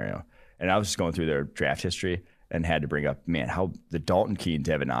case scenario. And I was just going through their draft history and had to bring up, man, how the Dalton Keene,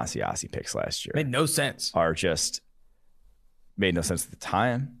 Devin Asiasi picks last year Made no sense. are just made no sense at the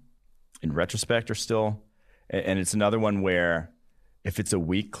time. In retrospect, are still, and it's another one where if it's a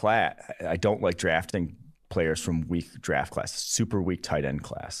weak class, I don't like drafting players from weak draft classes, super weak tight end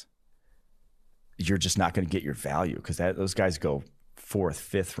class. You're just not going to get your value, because those guys go 4th,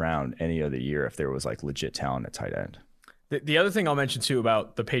 5th round any other year if there was like legit talent at tight end. The other thing I'll mention too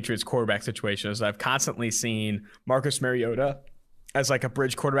about the Patriots quarterback situation is I've constantly seen Marcus Mariota as like a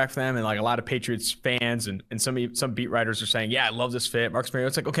bridge quarterback for them, and like a lot of Patriots fans and some beat writers are saying, yeah, I love this fit. Marcus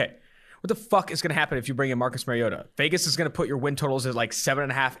Mariota's like, okay, what the fuck is going to happen if you bring in Marcus Mariota? Vegas is going to put your win totals at like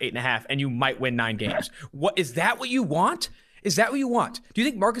 7.5, 8.5, and you might win 9 games. What is that? What you want? Is that what you want? Do you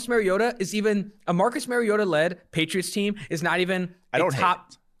think Marcus Mariota is even a Marcus Mariota-led Patriots team is not even I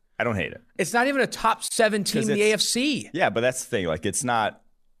don't hate it. It's not even a top 7 team in the AFC. Yeah, but that's the thing. Like, it's not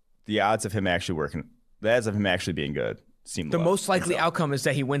the odds of him actually working. The odds of him actually being good seem The low. most likely outcome is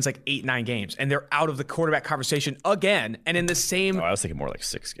that he wins like 8, 9 games, and they're out of the quarterback conversation again. And in the same, I was thinking more like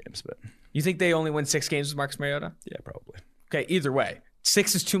 6 games, but you think they only win 6 games with Marcus Mariota? yeah, probably. Okay, either way,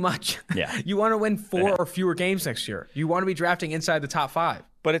 6 is too much. Yeah. You want to win 4 or fewer games next year. You want to be drafting inside the top 5.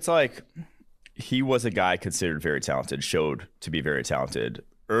 But it's like he was a guy considered very talented, showed to be very talented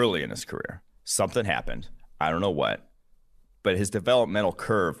early in his career. Something happened. I don't know what. But his developmental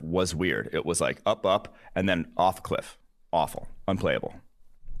curve was weird. It was like up, and then off a cliff. Awful. Unplayable.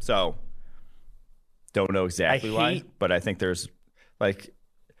 So, don't know exactly why. But I think there's, like,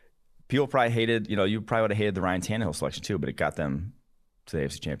 people probably hated, you probably would have hated the Ryan Tannehill selection too, but it got them to the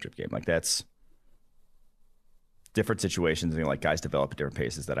AFC Championship game. Like, that's different situations. And like, guys develop at different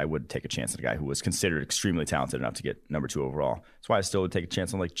paces that I would take a chance on a guy who was considered extremely talented enough to get number 2 overall. That's why I still would take a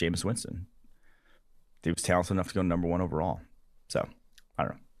chance on like Jameis Winston. He was talented enough to go number 1 overall. So, I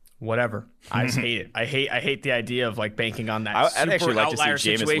don't know. Whatever. I just hate it. I hate the idea of like banking on that I'd super actually like to see outlier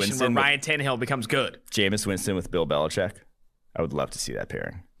Jameis situation Winston where Ryan Tannehill becomes good. Jameis Winston with Bill Belichick. I would love to see that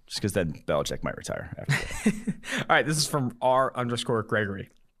pairing. Just because then Belichick might retire after that. All right, this is from R_Gregory.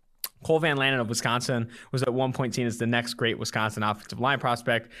 Cole Van Lannon of Wisconsin was at one point seen as the next great Wisconsin offensive line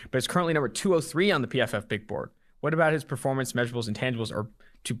prospect, but is currently number 203 on the PFF Big Board. What about his performance, measurables, and tangibles are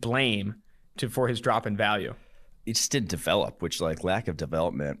to blame for his drop in value? He just didn't develop, which lack of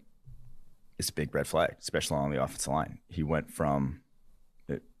development is a big red flag, especially on the offensive line. He went from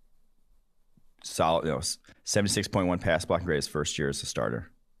solid, 76.1 pass blocking grade his first year as a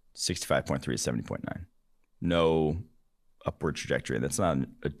starter, 65.3 to 70.9. No upward trajectory. That's not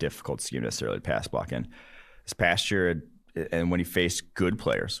a difficult scheme necessarily to pass block in. This past year, and when he faced good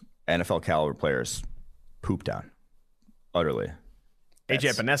players, NFL caliber players, pooped on utterly.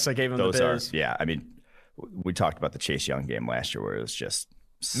 AJ Epinesa gave him the biz. I mean, we talked about the Chase Young game last year where it was just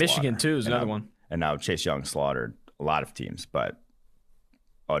slaughter. Michigan too is another one. And now Chase Young slaughtered a lot of teams, but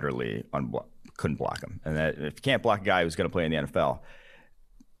utterly couldn't block him. And that, if you can't block a guy who's going to play in the NFL,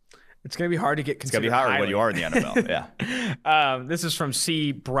 it's going to be hard to get considered. It's going to be hard when you are in the NFL. Yeah. This is from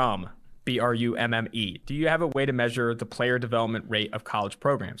C. Brum, Brumme. Do you have a way to measure the player development rate of college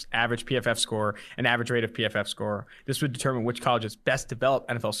programs? Average PFF score and average rate of PFF score. This would determine which colleges best develop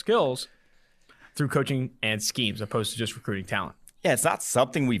NFL skills through coaching and schemes, opposed to just recruiting talent. Yeah, it's not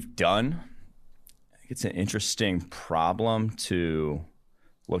something we've done. I think it's an interesting problem to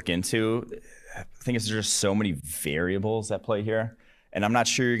look into. I think it's just so many variables at play here. And I'm not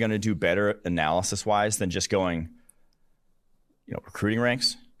sure you're going to do better analysis-wise than just going, recruiting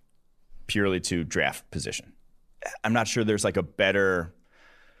ranks purely to draft position. I'm not sure there's a better,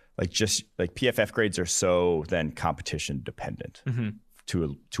 PFF grades are so then competition dependent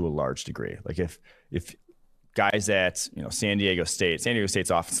to a large degree. If guys at San Diego State's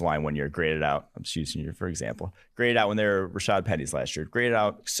offensive line one year graded out, I'm just using you for example, graded out when they were Rashad Penny's last year, graded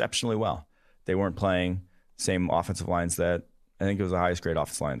out exceptionally well. They weren't playing same offensive lines that I think it was the highest grade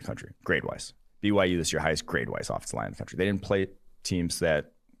offensive line in the country, grade-wise. BYU this year, highest grade-wise offensive line in the country. They didn't play teams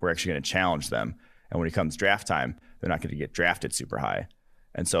that were actually going to challenge them. And when it comes draft time, they're not going to get drafted super high.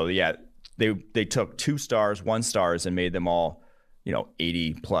 And so, they took 2 stars, 1 stars, and made them all,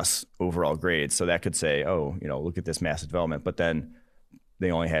 80-plus overall grades. So that could say, look at this massive development. But then they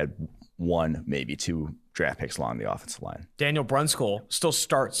only had 1, maybe 2 draft picks along the offensive line. Daniel Brunskill still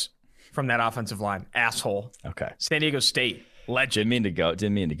starts from that offensive line. Asshole. Okay. San Diego State. Legend.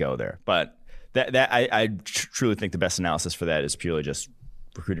 Didn't mean to go there, but I truly think the best analysis for that is purely just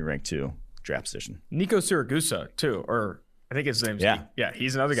recruiting rank 2 draft position. Nico Siragusa too, or I think his name's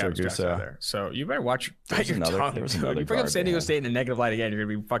he's another guy who's drafted out there. So you better watch your tongue. You bring up San Diego State in a negative light again, you're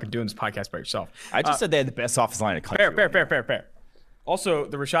gonna be fucking doing this podcast by yourself. I just said they had the best offensive line in the country. Fair. Also,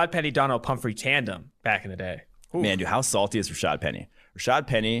 the Rashad Penny Donnell Pumphrey tandem back in the day. Ooh. Man, dude, how salty is Rashad Penny? Rashad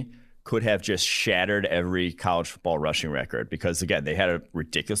Penny could have just shattered every college football rushing record because, again, they had a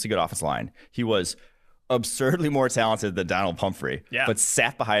ridiculously good offensive line. He was absurdly more talented than Donald Pumphrey, but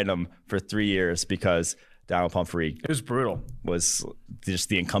sat behind him for 3 years because Donald Pumphrey it was brutal. Was just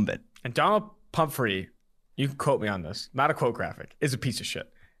the incumbent. And Donald Pumphrey, you can quote me on this, not a quote graphic, is a piece of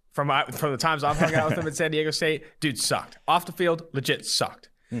shit. From the times I've hung out with him at San Diego State, dude sucked. Off the field, legit sucked.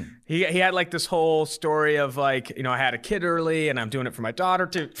 He had this whole story of I had a kid early and I'm doing it for my daughter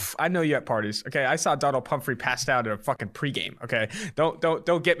too. I know you at parties. Okay. I saw Donald Pumphrey passed out at a fucking pregame. Okay.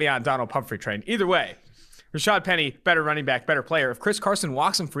 Don't get me on Donald Pumphrey train. Either way, Rashad Penny, better running back, better player. If Chris Carson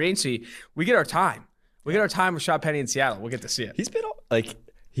walks in free agency, we get our time. We get our time with Rashad Penny in Seattle. We'll get to see it. He's been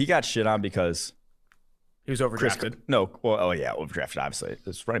he got shit on because he was overdrafted. Overdrafted, obviously.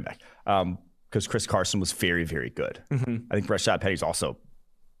 It's running back. Because Chris Carson was very, very good. I think Rashad Penny's also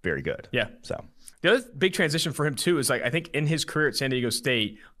very good. Yeah. So the other big transition for him too is I think in his career at San Diego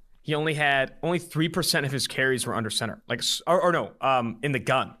State, he only 3% of his carries were under center. In the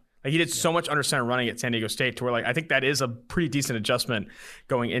gun. He did so much under center running at San Diego State to where I think that is a pretty decent adjustment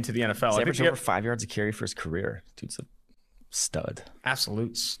going into the NFL. He's averaging over 5 yards a carry for his career. Dude's a stud.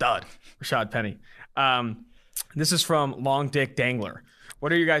 Absolute stud. Rashad Penny. This is from Long Dick Dangler.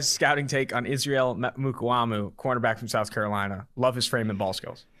 What are your guys' scouting take on Israel Mukuamu, cornerback from South Carolina? Love his frame and ball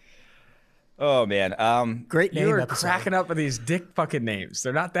skills. Oh, man. Great name. You were cracking up with these dick fucking names.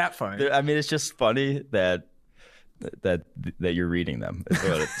 They're not that funny. I mean, it's just funny that you're reading them.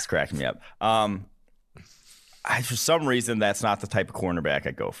 It's cracking me up. For some reason, that's not the type of cornerback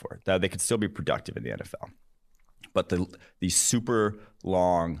I go for. They could still be productive in the NFL. But these super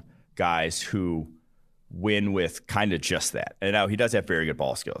long guys who win with kind of just that. And now he does have very good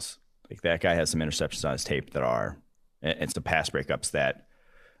ball skills. That guy has some interceptions on his tape that are, and some pass breakups that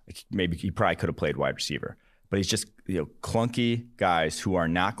maybe he probably could have played wide receiver. But he's just clunky guys who are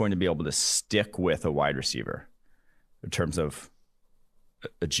not going to be able to stick with a wide receiver in terms of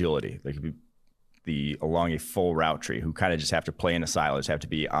agility. They could be along a full route tree, who kind of just have to play in the silos, have to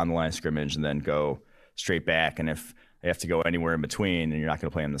be on the line of scrimmage and then go straight back. And if they have to go anywhere in between and you're not going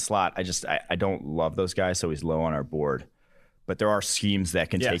to play in the slot, I don't love those guys, so he's low on our board. But there are schemes that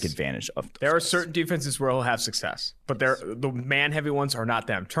can take advantage of those There are guys. certain defenses where he'll have success, but the man-heavy ones are not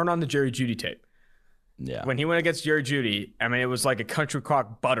them. Turn on the Jerry Jeudy tape. Yeah. When he went against Jerry Jeudy, I mean, it was like a country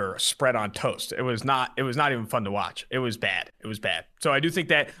crock butter spread on toast. It was not even fun to watch. It was bad. So I do think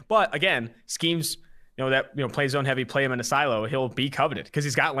that, but again, schemes, play zone heavy, play him in a silo, he'll be coveted because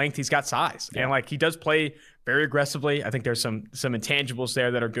he's got length, he's got size. Yeah. And like he does play very aggressively. I think there's some intangibles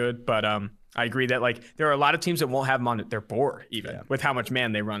there that are good, but I agree that like there are a lot of teams that won't have him on their board even with how much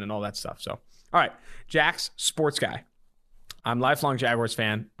man they run and all that stuff. So, all right, Jack's sports guy. I'm a lifelong Jaguars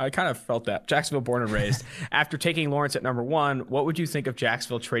fan. I kind of felt that. Jacksonville born and raised. After taking Lawrence at number 1, what would you think of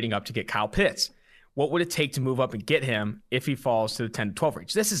Jacksonville trading up to get Kyle Pitts? What would it take to move up and get him if he falls to the 10 to 12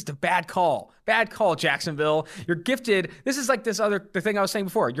 range? This is the bad call. Bad call, Jacksonville. You're gifted. This is like the thing I was saying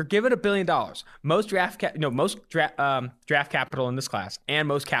before. You're given $1 billion, most draft capital in this class, and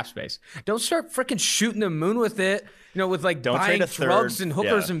most cap space. Don't start freaking shooting the moon with it. With like Don't buying trade a third. drugs and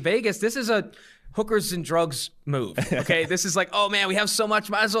hookers Yeah. in Vegas. This is a hookers and drugs move. Okay, this is like, oh man, we have so much,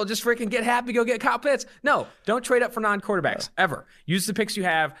 might as well just freaking get happy, go get Kyle Pitts. No, don't trade up for non-quarterbacks ever. Use the picks you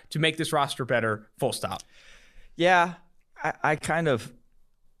have to make this roster better. Full stop. Yeah, I kind of.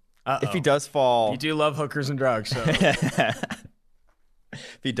 If he does fall, You do love hookers and drugs. So.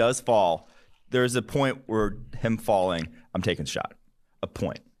 if he does fall, there's a point where him falling, I'm taking a shot. A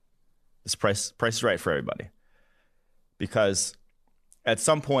point. This price is right for everybody, because at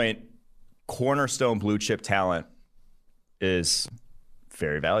some point, cornerstone blue chip talent is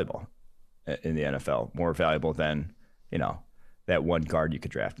very valuable in the NFL, more valuable than that one guard you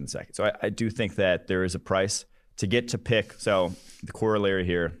could draft in the second. So I do think that there is a price to get to pick. So the corollary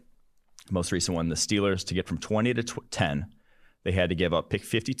here, most recent one, the Steelers, to get from 20 to 10, they had to give up pick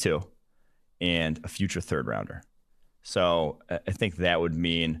 52 and a future third rounder. So I think that would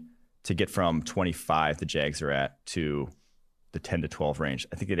mean to get from 25 the Jags are at to the 10 to 12 range,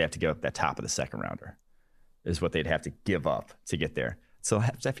 I think they'd have to give up that top of the second rounder is what they'd have to give up to get there. So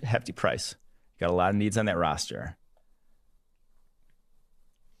hefty price. Got a lot of needs on that roster.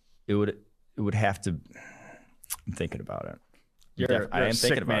 It would have to. I'm thinking about it. I am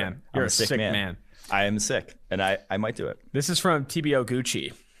thinking about man. it. You're I'm a sick man. I am sick, and I might do it. This is from TBO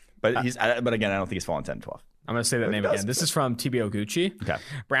Gucci. But but again, I don't think he's falling 10 to 12. I'm going to say that name again. This is from TBO Gucci. Okay.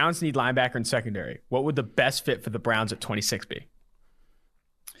 Browns need linebacker and secondary. What would the best fit for the Browns at 26 be?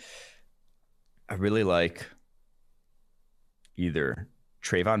 I really like either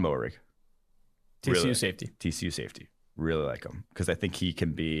Trayvon Moehrig, TCU safety. TCU safety. Really like him because I think he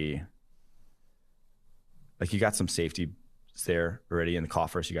can be like, you got some safety there already in the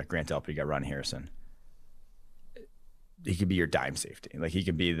coffers. You got Grant Delpit, you got Ron Harrison. He could be your dime safety. Like, he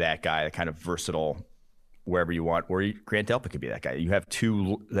could be that guy, that kind of versatile wherever you want. Or Grant Delpit could be that guy. You have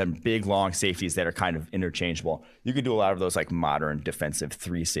two them big, long safeties that are kind of interchangeable. You could do a lot of those like modern defensive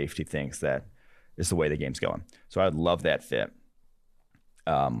 3 safety things. That is the way the game's going. So I would love that fit.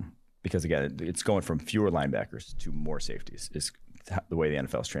 Because again, it's going from fewer linebackers to more safeties is the way the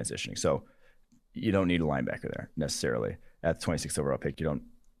NFL is transitioning. So you don't need a linebacker there necessarily at the 26th overall pick. You don't,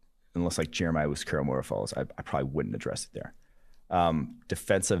 unless like Jeremiah Owusu-Koramoah falls. I probably wouldn't address it there.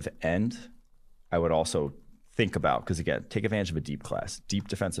 Defensive end, I would also think about, because again, take advantage of a deep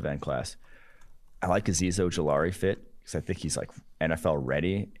defensive end class. I like Azeez Ojulari fit because I think he's like NFL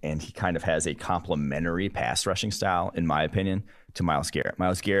ready, and he kind of has a complementary pass rushing style, in my opinion, to Myles Garrett.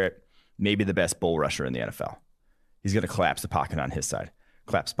 Myles Garrett, maybe the best bull rusher in the NFL. He's going to collapse the pocket on his side.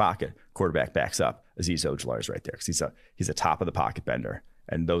 Collapse pocket, quarterback backs up. Azeez Ojulari is right there because he's a top of the pocket bender.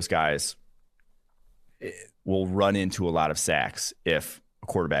 And those guys will run into a lot of sacks if a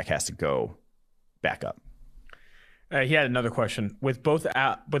quarterback has to go back up. He had another question. With both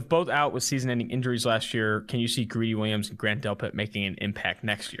out with season-ending injuries last year, can you see Greedy Williams and Grant Delpit making an impact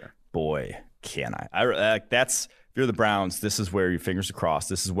next year? Boy, can I. That's, if you're the Browns, this is where your fingers are crossed.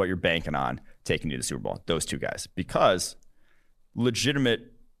 This is what you're banking on taking you to the Super Bowl. Those two guys. Because legit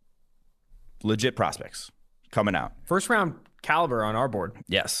prospects coming out. First round caliber on our board.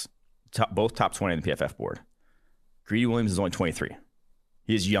 Yes. Both top 20 on the PFF board. Greedy Williams is only 23.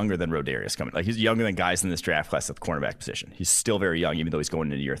 He is younger than Rodarius coming. Like, he's younger than guys in this draft class at the cornerback position. He's still very young, even though he's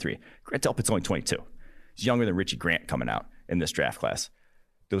going into year 3. Grant Delpit's only 22. He's younger than Richie Grant coming out in this draft class.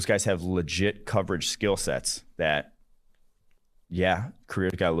 Those guys have legit coverage skill sets that, yeah,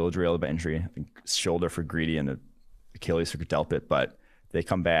 careers got a little derailed by injury. I think shoulder for Greedy and Achilles for Delpit, but they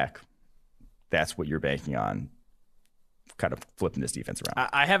come back. That's what you're banking on kind of flipping this defense around.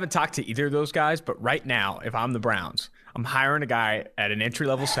 I haven't talked to either of those guys, but right now, if I'm the Browns, I'm hiring a guy at an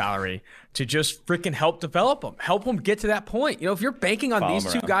entry-level salary to just freaking help develop them, help them get to that point. You know, if you're banking on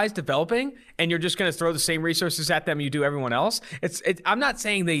these two guys developing and you're just going to throw the same resources at them you do everyone else, I'm not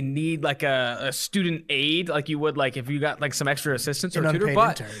saying they need like a student aid like you would like if you got like some extra assistance or tutor,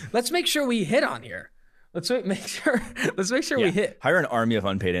 but let's make sure we hit on here. Let's make sure we hit. Hire an army of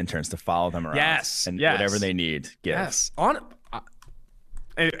unpaid interns to follow them around. And whatever they need, give. Yes.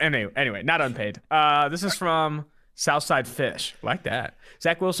 Anyway, not unpaid. This is from Southside Fish. Like that.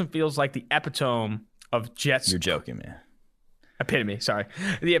 Zach Wilson feels like the epitome of Jets. You're joking, man. Epitome. Sorry,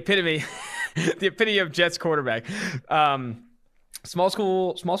 the epitome of Jets quarterback. Small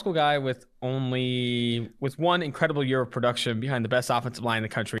school guy with one incredible year of production behind the best offensive line in the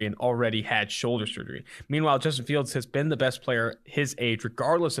country and already had shoulder surgery. Meanwhile, Justin Fields has been the best player his age,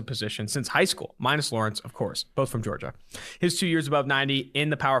 regardless of position, since high school, minus Lawrence, of course, both from Georgia. His 2 years above 90 in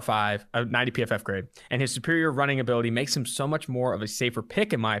the Power 5, 90 PFF grade, and his superior running ability makes him so much more of a safer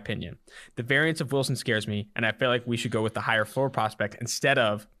pick, in my opinion. The variance of Wilson scares me, and I feel like we should go with the higher floor prospect instead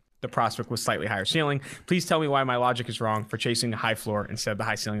of the prospect with slightly higher ceiling. Please tell me why my logic is wrong for chasing the high floor instead of the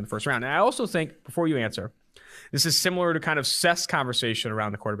high ceiling in the first round. And I also think, before you answer, this is similar to kind of Seth's conversation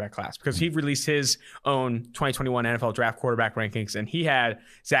around the quarterback class, because he released his own 2021 NFL draft quarterback rankings, and he had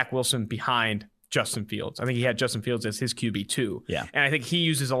Zach Wilson behind Justin Fields. I think he had Justin Fields as his QB2. Yeah. And I think he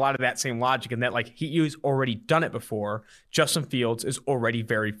uses a lot of that same logic in that, like, he's already done it before. Justin Fields is already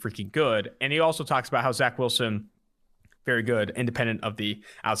very freaking good. And he also talks about how Zach Wilson, very good, independent of the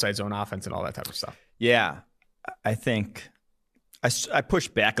outside zone offense and all that type of stuff. Yeah, I think I push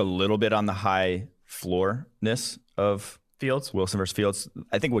back a little bit on the high floorness of Fields, Wilson versus Fields.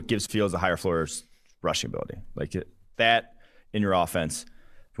 I think what gives Fields a higher floor is rushing ability. Like that in your offense,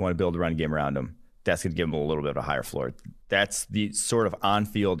 if you want to build a run game around him, that's going to give him a little bit of a higher floor. That's the sort of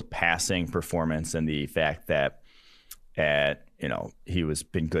on-field passing performance and the fact that he was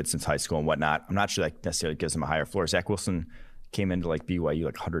been good since high school and whatnot. I'm not sure that necessarily gives him a higher floor. Zach Wilson came into like BYU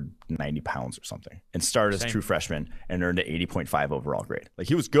like 190 pounds or something and started as a true freshman and earned an 80.5 overall grade. Like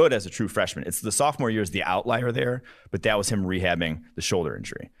he was good as a true freshman. It's the sophomore year is the outlier there, but that was him rehabbing the shoulder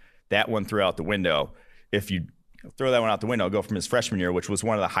injury. That one threw out the window. If you throw that one out the window, go from his freshman year, which was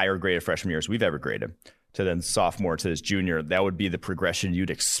one of the higher graded freshman years we've ever graded, to then sophomore to his junior, that would be the progression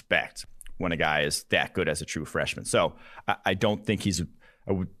you'd expect when a guy is that good as a true freshman. So I don't think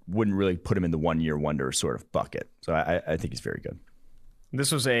wouldn't really put him in the 1 year wonder sort of bucket. So I think he's very good.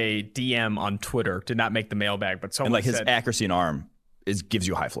 This was a DM on Twitter, did not make the mailbag, but someone his accuracy and arm gives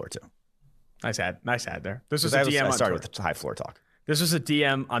you a high floor too. Nice ad there. This was a DM on started Twitter. With the high floor talk. This was a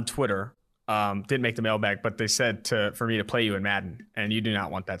DM on Twitter. Didn't make the mailbag, but they said for me to play you in Madden, and you do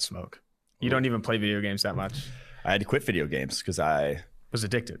not want that smoke. You don't even play video games that much. I had to quit video games because I was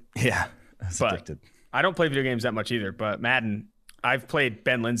addicted. Yeah. Addicted. I don't play video games that much either, but Madden, I've played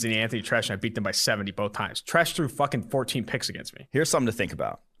Ben Lindsay and Anthony Tresh, and I beat them by 70 both times. Tresh threw fucking 14 picks against me. Here's something to think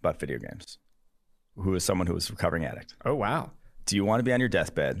about video games. Who is someone who is a recovering addict? Oh, wow. Do you want to be on your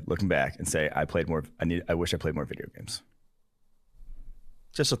deathbed looking back and say, I wish I played more video games?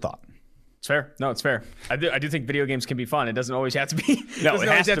 Just a thought. It's fair. No, it's fair. I do think video games can be fun. It doesn't always have to be. No, it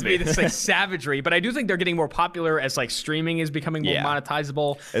has to be this like savagery. But I do think they're getting more popular as like streaming is becoming more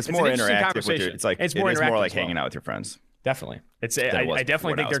monetizable. It's more interactive. It's more like hanging out with your friends. Definitely. I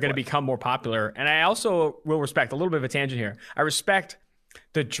definitely think they're going to become more popular. And I also will respect a little bit of a tangent here. I respect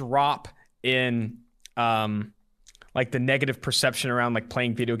the drop in like the negative perception around like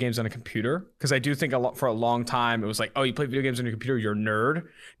playing video games on a computer. Because I do think for a long time it was like, oh, you play video games on your computer, you're a nerd.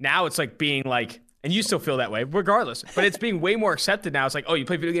 Now it's like being like, and you still feel that way regardless, but it's being way more accepted now. It's like, oh, you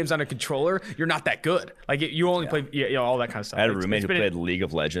play video games on a controller, you're not that good. Like you only play, all that kind of stuff. I had a roommate who played League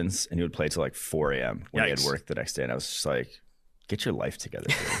of Legends, and he would play till like 4 a.m. when he had work the next day. And I was just like, get your life together,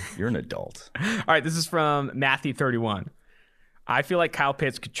 dude. You're an adult. All right, this is from Matthew31. I feel like Kyle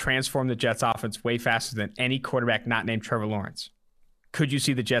Pitts could transform the Jets offense way faster than any quarterback not named Trevor Lawrence. Could you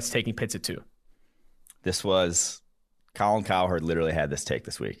see the Jets taking Pitts at 2? This was Colin Cowherd literally had this take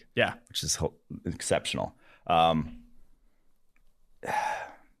this week. Yeah. Which is exceptional. No,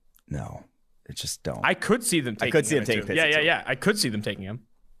 it just don't. I could see them taking him. I could see him taking Pitts. Yeah. I could see them taking him.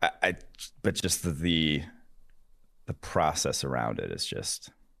 But just the process around it is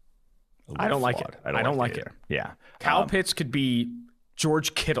just I don't like it. I don't like it. Yeah. Kyle Pitts could be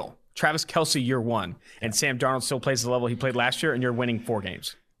George Kittle, Travis Kelce year 1, and Sam Darnold still plays the level he played last year, and you're winning 4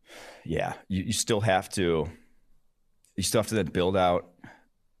 games. Yeah. You still have to then build out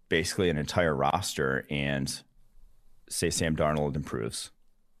basically an entire roster and say Sam Darnold improves.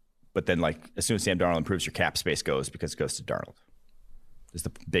 But then, like, as soon as Sam Darnold improves, your cap space goes because it goes to Darnold. There's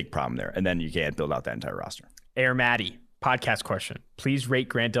the big problem there. And then you can't build out that entire roster. Air Maddie, podcast question. Please rate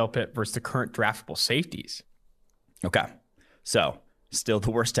Grant Delpit versus the current draftable safeties. Okay. So, still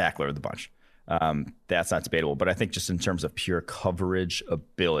the worst tackler of the bunch. That's not debatable. But I think just in terms of pure coverage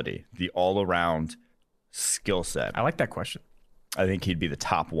ability, the all-around skill set, I like that question. I think he'd be the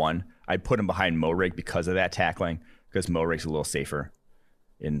top one. I'd put him behind Moehrig because of that tackling, because Moehrig's a little safer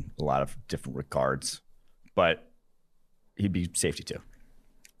in a lot of different regards. But he'd be safety too.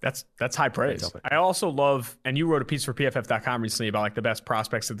 That's high praise. I also love, and you wrote a piece for PFF.com recently about like the best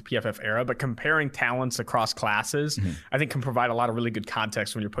prospects of the PFF era, but comparing talents across classes, I think can provide a lot of really good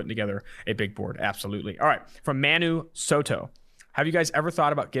context when you're putting together a big board. Absolutely. All right. From Manu Soto. Have you guys ever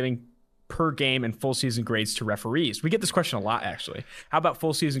thought about giving per game and full season grades to referees? We get this question a lot, actually. How about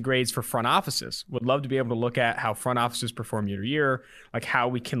full season grades for front offices? Would love to be able to look at how front offices perform year to year, like how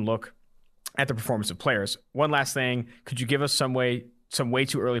we can look at the performance of players. One last thing. Could you give us some way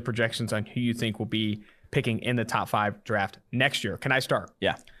too early projections on who you think will be picking in the top 5 draft next year? Can I start?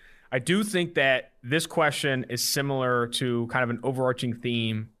 Yeah. I do think that this question is similar to kind of an overarching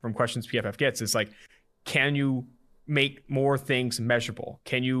theme from questions PFF gets. It's like, can you make more things measurable?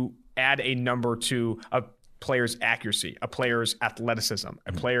 Can you add a number to a player's accuracy, a player's athleticism,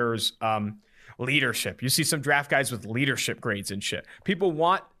 a player's leadership? You see some draft guys with leadership grades and shit. People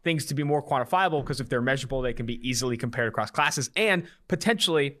want things to be more quantifiable because if they're measurable, they can be easily compared across classes and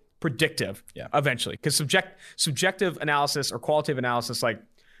potentially predictive eventually. Because subjective analysis or qualitative analysis, like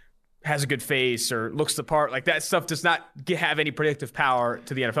has a good face or looks the part, like that stuff does not have any predictive power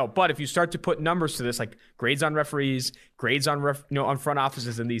to the NFL. But if you start to put numbers to this, like grades on referees, grades on on front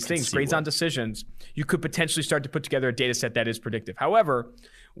offices and these things, grades on decisions, you could potentially start to put together a data set that is predictive. However,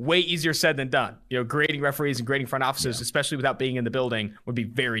 way easier said than done. Grading referees and grading front offices, especially without being in the building, would be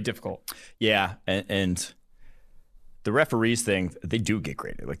very difficult. Yeah, and the referees thing, they do get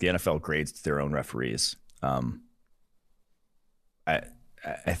graded. Like the NFL grades their own referees.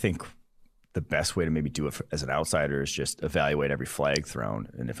 I think the best way to maybe do it as an outsider is just evaluate every flag thrown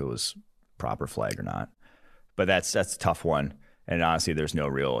and if it was proper flag or not. But that's a tough one. And honestly, there's no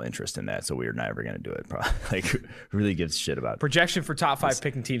real interest in that, so we're never going to do it. Like, really gives a shit about it. Projection for top 5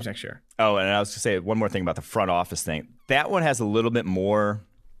 picking teams next year. Oh, and I was going to say one more thing about the front office thing. That one has a little bit more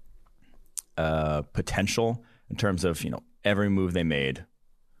potential in terms of, every move they made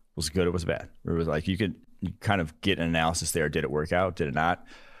was good or was bad. It was like you kind of get an analysis there. Did it work out? Did it not?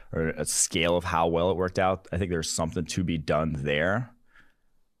 Or a scale of how well it worked out. I think there's something to be done there.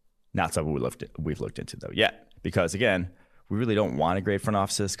 Not something we've looked into though yet, because again, we really don't want to grade front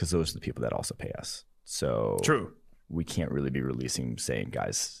offices because those are the people that also pay us. So true. We can't really be releasing saying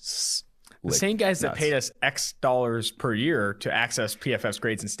guys. The same guys that paid us X dollars per year to access PFF's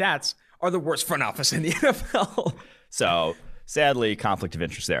grades and stats are the worst front office in the NFL. So sadly, conflict of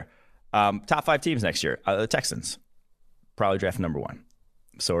interest there. Top 5 teams next year. The Texans probably draft number 1.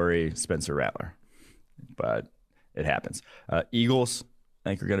 Sorry, Spencer Rattler, but it happens. Eagles, I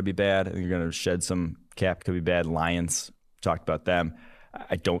think are going to be bad. I think you're going to shed some cap. Could be bad. Lions, talked about them.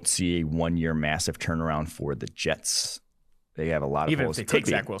 I don't see a 1-year massive turnaround for the Jets. They have a lot of even holes. If they take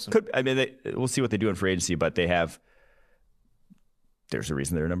Zach Wilson. We'll see what they do in free agency, but they have. There's a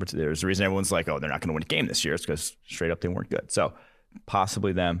reason they're number 2. There's a reason everyone's like, oh, they're not going to win a game this year. It's because straight up they weren't good. So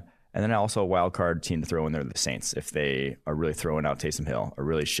possibly them. And then also a wild card team to throw in there, the Saints, if they are really throwing out Taysom Hill, are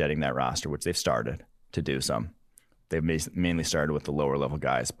really shedding that roster, which they've started to do some. They've mainly started with the lower level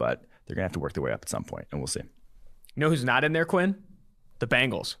guys, but they're going to have to work their way up at some point, and we'll see. You know who's not in there, Quinn? The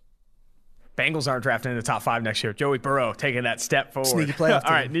Bengals. Bengals aren't drafting in the top 5 next year. Joey Burrow taking that step forward. Sneaky playoff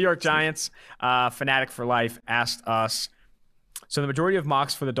All right, New York Giants, Fanatic for Life asked us, so the majority of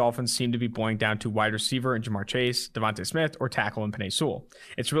mocks for the Dolphins seem to be boiling down to wide receiver in Jamar Chase, Devontae Smith, or tackle in Penei Sewell.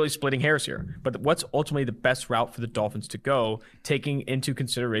 It's really splitting hairs here. But what's ultimately the best route for the Dolphins to go, taking into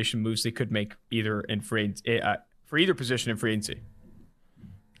consideration moves they could make either in for either position in free agency?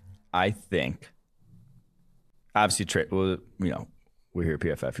 I think, obviously, we're here at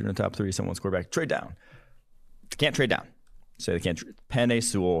PFF. You're in the top 3, someone's quarterback. Trade down. They can't trade down. So they can't. Penei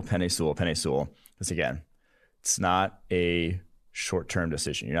Sewell. Because again, it's not a short-term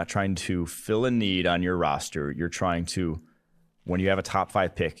decision. You're not trying to fill a need on your roster. You're trying to, when you have a top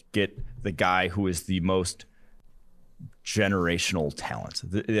 5 pick, get the guy who is the most generational talent,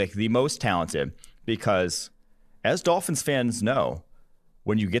 the most talented, because as Dolphins fans know,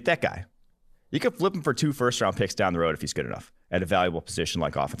 when you get that guy, you can flip him for 2 first-round picks down the road if he's good enough at a valuable position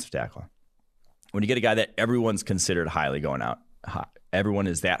like offensive tackle. When you get a guy that everyone's considered highly going out, everyone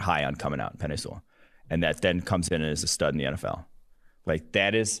is that high on coming out in Penei Sewell, and that then comes in as a stud in the NFL. Like,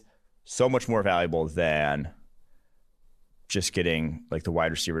 that is so much more valuable than just getting like the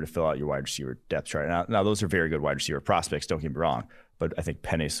wide receiver to fill out your wide receiver depth chart. Now those are very good wide receiver prospects, don't get me wrong, but I think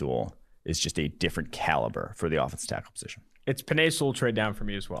Penei Sewell is just a different caliber for the offensive tackle position. It's Penei Sewell trade down for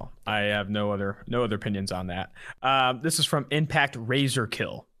me as well. I have no other opinions on that. This is from Impact Razor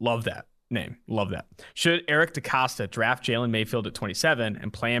Kill. Love that name. Love that. Should Eric DeCosta draft Jalen Mayfield at 27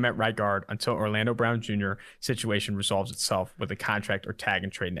 and play him at right guard until Orlando Brown Jr. situation resolves itself with a contract or tag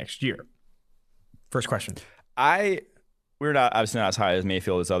and trade next year? First question. We're not obviously not as high as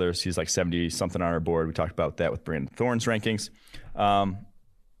Mayfield as others. He's like 70 something on our board. We talked about that with Brandon Thorne's rankings.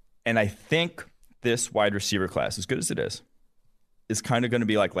 And I think this wide receiver class, as good as it is kind of going to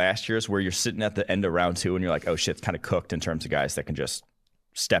be like last year's, where you're sitting at the end of round 2 and you're like, oh shit, it's kind of cooked in terms of guys that can just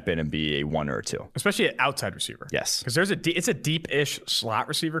step in and be a 1 or a 2. Especially at outside receiver. Yes. Because it's a deep-ish slot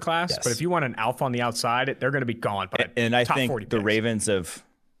receiver class, yes. But if you want an alpha on the outside, they're going to be gone by and I top think 40 the picks. Ravens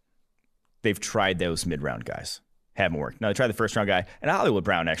they've tried those mid-round guys. Haven't worked. Now they tried the first-round guy, and Hollywood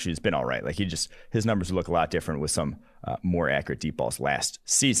Brown actually has been all right. Like his numbers look a lot different with some more accurate deep balls last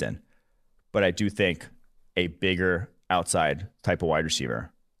season. But I do think a bigger outside type of wide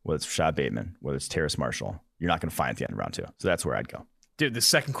receiver, whether it's Rashad Bateman, whether it's Terrace Marshall, you're not going to find at the end of round 2. So that's where I'd go. Dude, the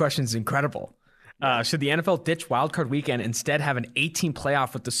second question is incredible. Should the NFL ditch wildcard weekend, instead have an 18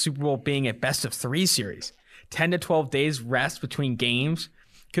 playoff with the Super Bowl being a best-of-3 series? 10 to 12 days rest between games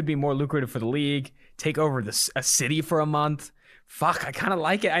could be more lucrative for the league. Take over a city for a month. Fuck, I kind of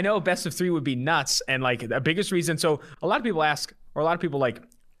like it. I know a best-of-3 would be nuts, and like the biggest reason. So a lot of people ask, or a lot of people like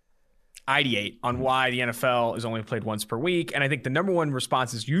ideate on why the NFL is only played once per week. And I think the number one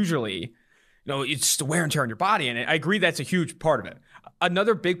response is usually, it's the wear and tear on your body. And I agree that's a huge part of it.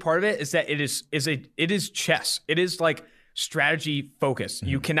 Another big part of it is that it is chess. It is like strategy focused.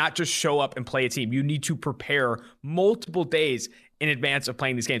 You cannot just show up and play a team. You need to prepare multiple days in advance of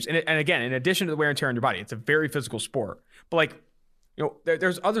playing these games. And again, in addition to the wear and tear on your body, it's a very physical sport. But like,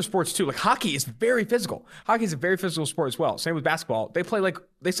 there's other sports too. Like hockey is very physical. Hockey is a very physical sport as well. Same with basketball.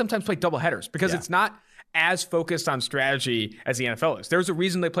 They sometimes play double headers because it's not as focused on strategy as the NFL is. There's a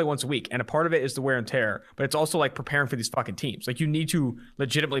reason they play once a week, and a part of it is the wear and tear, but it's also like preparing for these fucking teams. Like you need to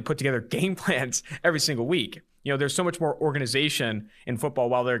legitimately put together game plans every single week. There's so much more organization in football,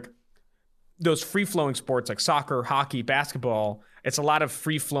 while those free-flowing sports like soccer, hockey, basketball, it's a lot of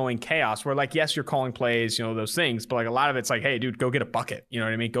free-flowing chaos where, like, yes, you're calling plays, those things, but like a lot of it's like, hey, dude, go get a bucket. You know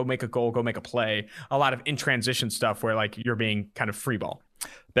what I mean? Go make a goal, go make a play. A lot of in-transition stuff where like you're being kind of free ball.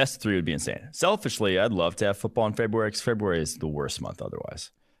 Best of 3 would be insane. Selfishly, I'd love to have football in February, because February is the worst month otherwise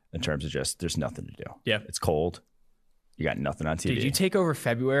in terms of just there's nothing to do. Yeah. It's cold. You got nothing on TV. Did you take over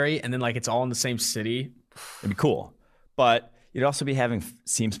February and then like it's all in the same city? It'd be cool. But you'd also be having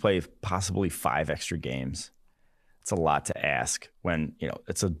teams play possibly 5 extra games. It's a lot to ask when,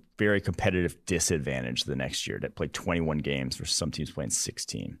 it's a very competitive disadvantage the next year to play 21 games versus some teams playing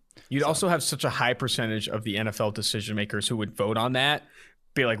 16. You'd also have such a high percentage of the NFL decision makers who would vote on that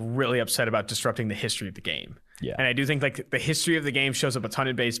be like really upset about disrupting the history of the game. Yeah. And I do think like the history of the game shows up a ton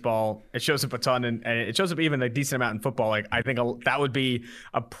in baseball. It shows up a ton and it shows up even a decent amount in football. Like I think that would be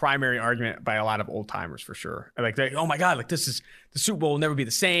a primary argument by a lot of old timers for sure. Like, oh my God, like this is the Super Bowl will never be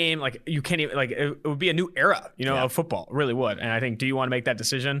the same. Like you can't even like it would be a new era, of football. It really would. And I think, do you want to make that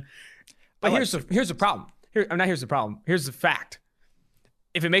decision? But here's the problem. Here's the problem. Here's the fact.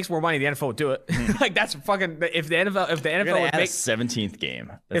 If it makes more money, the NFL would do it. Like that's fucking. If the NFL would make a 17th game,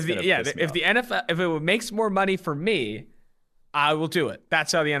 if it makes more money for me, I will do it.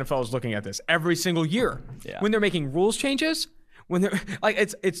 That's how the NFL is looking at this every single year. Yeah. When they're making rules changes, when they're like,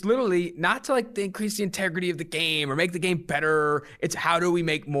 it's literally not to like increase the integrity of the game or make the game better. It's how do we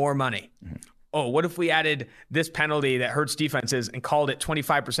make more money? Mm-hmm. Oh, what if we added this penalty that hurts defenses and called it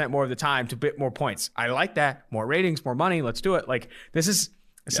 25% more of the time to bit more points? I like that. More ratings, more money. Let's do it. Like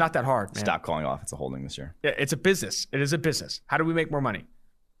it's not that hard, man. Stop calling off. It's a holding this year. Yeah, it's a business. It is a business. How do we make more money?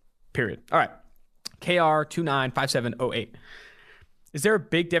 Period. All right. KR295708. Is there a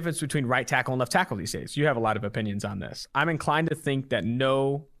big difference between right tackle and left tackle these days? You have a lot of opinions on this. I'm inclined to think that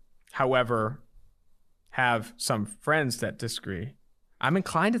no, however, have some friends that disagree. I'm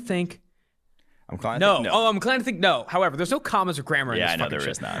inclined to think no. Oh, I'm inclined to think no. However, there's no commas or grammar in this fucking shit. Yeah, I know there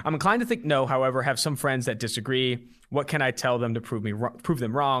is not. I'm inclined to think no. However, have some friends that disagree. What can I tell them to prove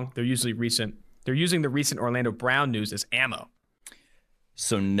them wrong? They're using the recent Orlando Brown news as ammo.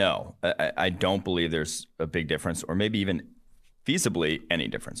 So no, I don't believe there's a big difference, or maybe even feasibly any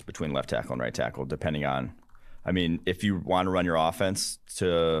difference between left tackle and right tackle, depending on. I mean, if you want to run your offense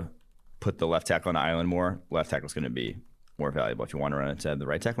to put the left tackle on the island more, left tackle is going to be more valuable. If you want to run it to the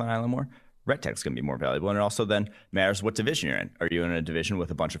right tackle on the island more, right tackle is going to be more valuable. And it also then matters what division you're in. Are you in a division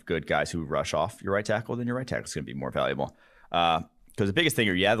with a bunch of good guys who rush off your right tackle? Then your right tackle is going to be more valuable. Because the biggest thing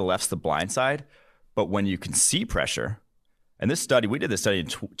here, the left's the blind side. But when you can see pressure, and this study, we did this study in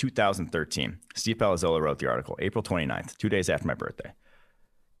 2013. Steve Palazzolo wrote the article, April 29th, 2 days after my birthday,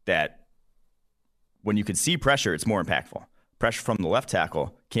 that when you can see pressure, it's more impactful. Pressure from the left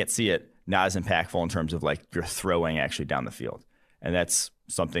tackle, can't see it, not as impactful in terms of like you're throwing actually down the field. And that's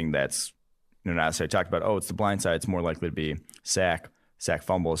something that's, not necessarily talked about, it's the blind side, it's more likely to be sack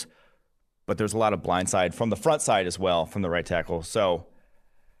fumbles. But there's a lot of blind side from the front side as well, from the right tackle. So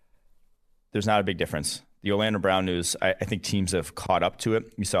there's not a big difference. The Orlando Brown news, I think teams have caught up to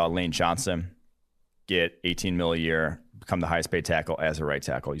it. You saw Lane Johnson get $18 million a year, become the highest paid tackle as a right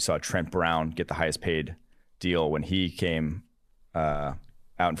tackle. You saw Trent Brown get the highest paid deal when he came out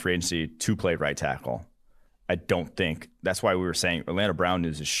in free agency to play right tackle. I don't think that's why we were saying Orlando Brown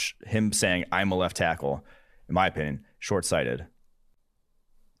news is him saying I'm a left tackle, in my opinion, short-sighted.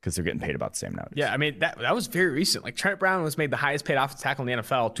 Because they're getting paid about the same nowadays. Yeah, I mean, that was very recent. Like, Trent Brown was made the highest paid offensive tackle in the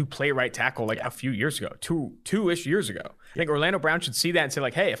NFL to play right tackle a few years ago, two-ish years ago. I think Orlando Brown should see that and say,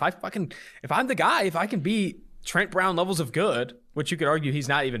 like, hey, if I'm the guy, if I can be Trent Brown levels of good, which you could argue he's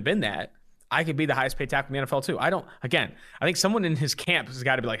not even been that, I could be the highest paid tackle in the NFL too. I think someone in his camp has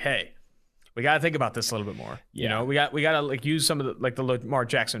got to be like, hey, we got to think about this a little bit more. Yeah. You know, we got to like use some of the Lamar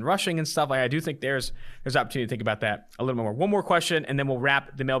Jackson rushing and stuff. Like, I do think there's opportunity to think about that a little more. One more question, and then we'll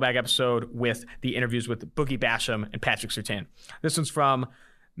wrap the mailbag episode with the interviews with Boogie Basham and Patrick Surtain. This one's from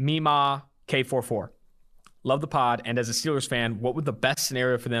Mima K44. Love the pod, and as a Steelers fan, what would the best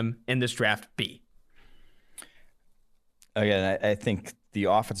scenario for them in this draft be? Again, I think the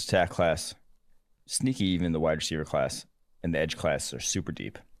offensive tackle class, sneaky even the wide receiver class, and the edge class are super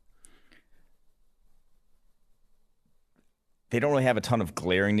deep. They don't really have a ton of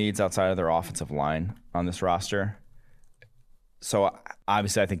glaring needs outside of their offensive line on this roster. So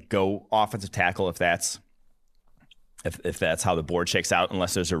obviously I think go offensive tackle if that's how the board shakes out,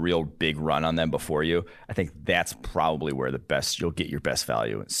 unless there's a real big run on them before you. I think that's probably where you'll get your best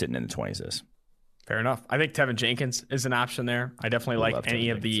value sitting in the 20s is. Fair enough. I think Tevin Jenkins is an option there. I definitely like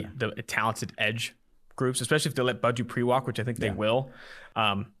any of the talented edge groups, especially if they let Buju pre-walk, which I think they will.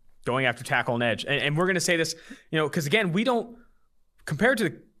 Going after tackle and edge. And we're going to say this, because again, we don't, compared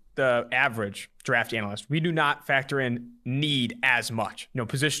to the average draft analyst, we do not factor in need as much,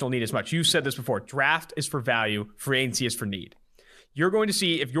 positional need as much. You said this before, draft is for value, free agency is for need. You're going to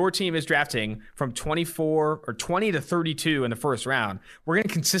see if your team is drafting from 24 or 20 to 32 in the first round, we're going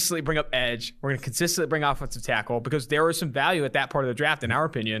to consistently bring up edge. We're going to consistently bring offensive tackle because there is some value at that part of the draft, in our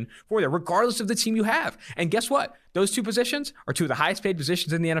opinion, for there, regardless of the team you have. And guess what? Those two positions are two of the highest paid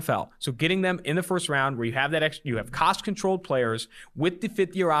positions in the NFL. So getting them in the first round where you have you have cost-controlled players with the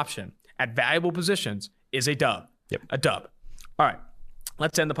fifth-year option at valuable positions is a dub. Yep. A dub. All right.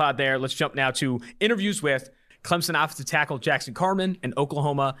 Let's end the pod there. Let's jump now to interviews with Clemson offensive tackle Jackson Carman and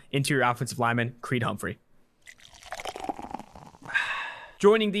Oklahoma interior offensive lineman Creed Humphrey.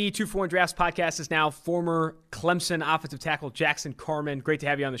 Joining the 2-for-1 Drafts podcast is now former Clemson offensive tackle Jackson Carman. Great to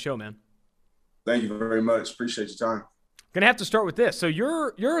have you on the show, man. Thank you very much. Appreciate your time. Gonna have to start with this. So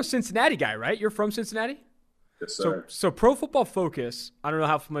you're a Cincinnati guy, right? You're from Cincinnati? Yes, sir. So Pro Football Focus, I don't know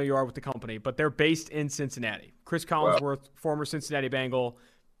how familiar you are with the company, but they're based in Cincinnati. Chris Collinsworth, former Cincinnati Bengal,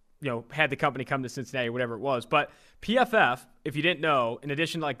 had the company come to Cincinnati, whatever it was. But PFF, if you didn't know, in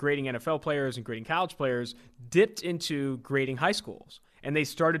addition to like grading NFL players and grading college players, dipped into grading high schools. And they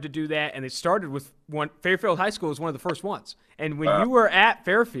started to do that, and they started with Fairfield High School was one of the first ones. And when you were at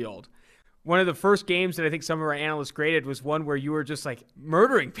Fairfield, one of the first games that I think some of our analysts graded was one where you were just like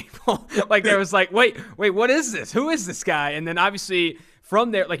murdering people. Like there was like, wait, what is this? Who is this guy? And then obviously from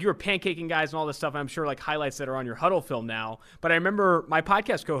there, like you were pancaking guys and all this stuff. I'm sure like highlights that are on your Huddle film now. But I remember my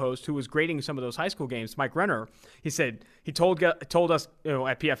podcast co-host who was grading some of those high school games, Mike Renner, he told us,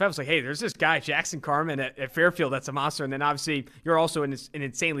 at PFF, it's like, hey, there's this guy, Jackson Carman at Fairfield. That's a monster. And then obviously you're also an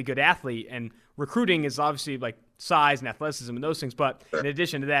insanely good athlete, and recruiting is obviously like size and athleticism and those things. But in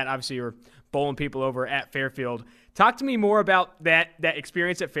addition to that, obviously you're bowling people over at Fairfield. Talk to me more about that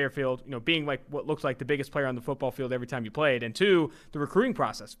experience at Fairfield, being like what looks like the biggest player on the football field every time you played. And two, the recruiting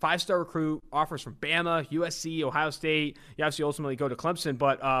process. 5-star recruit, offers from Bama, USC, Ohio State. You obviously ultimately go to Clemson,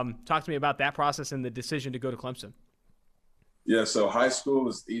 but talk to me about that process and the decision to go to Clemson. Yeah, so high school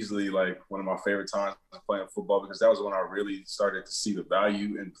was easily like one of my favorite times playing football because that was when I really started to see the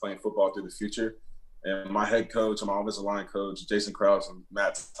value in playing football through the future. And my head coach and my offensive line coach, Jason Krause and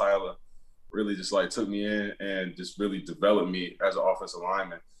Matt Tyler, really just like took me in and just really developed me as an offensive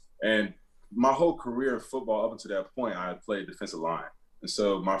lineman. And my whole career in football up until that point, I had played defensive line. And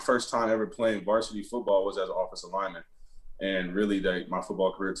so my first time ever playing varsity football was as an offensive lineman. And really, my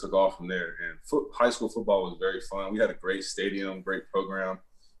football career took off from there. And high school football was very fun. We had a great stadium, great program.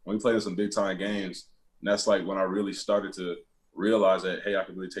 We played in some big-time games. And that's like when I really started to realize that, hey, I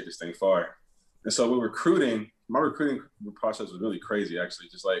could really take this thing far. And so with recruiting, my recruiting process was really crazy, actually.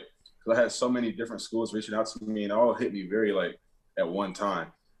 Just like, because I had so many different schools reaching out to me, and it all hit me very, like, at one time.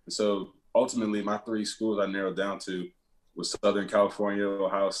 And so ultimately, my 3 schools I narrowed down to was Southern California,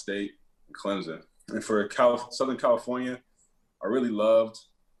 Ohio State, and Clemson. And for Southern California, I really loved,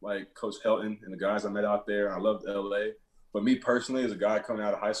 like, Coach Helton and the guys I met out there. I loved LA. But me personally, as a guy coming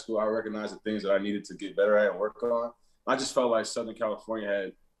out of high school, I recognized the things that I needed to get better at and work on. I just felt like Southern California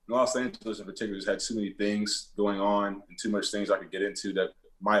had, Los Angeles in particular, just had too many things going on and too much things I could get into that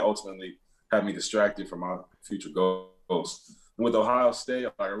might ultimately have me distracted from my future goals. And with Ohio State,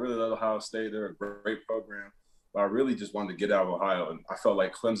 like, I really love Ohio State. They're a great program. But I really just wanted to get out of Ohio. And I felt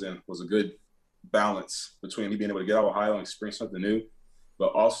like Clemson was a good balance between me being able to get out of Ohio and experience something new, but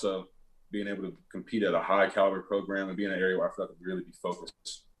also being able to compete at a high caliber program and be in an area where I feel like I could really be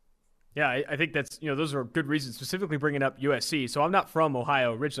focused. Yeah, I think that's, those are good reasons, specifically bringing up USC. So I'm not from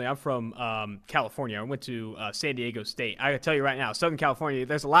Ohio originally. I'm from California. I went to San Diego State. I can tell you right now, Southern California,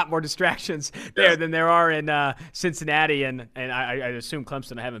 there's a lot more distractions there than there are in Cincinnati, and I assume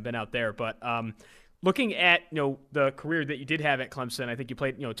Clemson. I haven't been out there, but looking at the career that you did have at Clemson, I think you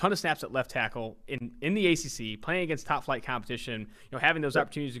played a ton of snaps at left tackle in the ACC, playing against top flight competition, having those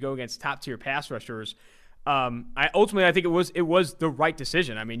opportunities to go against top tier pass rushers. I think it was the right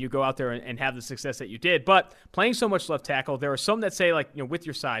decision. I mean, you go out there and have the success that you did, but playing so much left tackle, there are some that say, like, with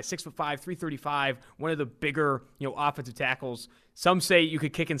your size, 6'5", 335, one of the bigger, offensive tackles. Some say you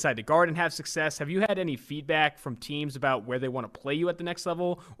could kick inside the guard and have success. Have you had any feedback from teams about where they want to play you at the next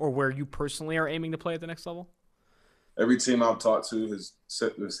level, or where you personally are aiming to play at the next level? Every team I've talked to has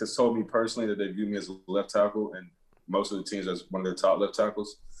told me personally that they view me as a left tackle, and most of the teams as one of their top left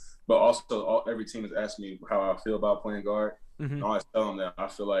tackles. But also, every team has asked me how I feel about playing guard. Mm-hmm. And I always tell them that I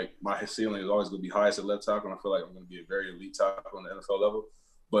feel like my ceiling is always going to be highest at left tackle, and I feel like I'm going to be a very elite tackle on the NFL level.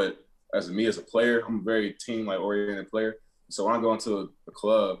 But as a player, I'm a very team-oriented player. So when I go into a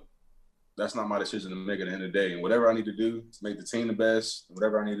club, that's not my decision to make at the end of the day. And whatever I need to do to make the team the best,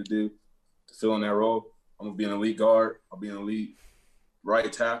 whatever I need to do to fill in that role, I'm going to be an elite guard. I'll be an elite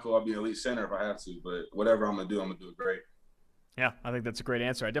right tackle. I'll be an elite center if I have to. But whatever I'm going to do, I'm going to do it great. Yeah, I think that's a great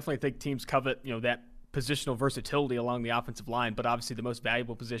answer. I definitely think teams covet, that positional versatility along the offensive line, but obviously the most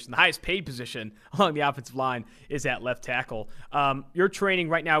valuable position, the highest paid position along the offensive line is at left tackle. You're training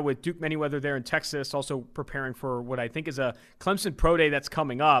right now with Duke Manyweather there in Texas, also preparing for what I think is a Clemson Pro Day that's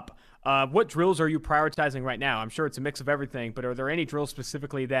coming up. What drills are you prioritizing right now? I'm sure it's a mix of everything, but are there any drills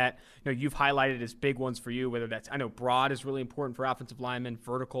specifically that you've highlighted as big ones for you, whether that's, I know broad is really important for offensive linemen,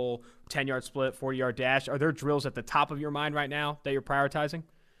 vertical, 10-yard split, 40-yard dash. Are there drills at the top of your mind right now that you're prioritizing?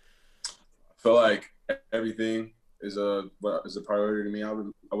 I feel like everything is a priority to me. I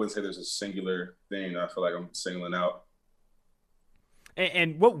wouldn't say there's a singular thing that I feel like I'm singling out.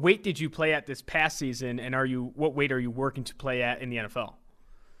 And what weight did you play at this past season, and what weight are you working to play at in the NFL?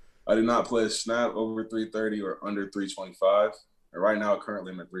 I did not play a snap over 330 or under 325. And right now,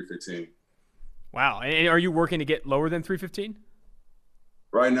 currently, I'm at 315. Wow. And are you working to get lower than 315?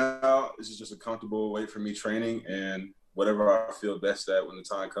 Right now, this is just a comfortable weight for me training, and whatever I feel best at when the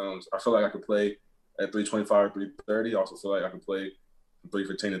time comes. I feel like I could play at 325 or 330. I also feel like I can play from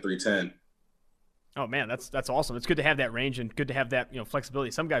 315 to 310. Oh, man, that's awesome. It's good to have that range and good to have that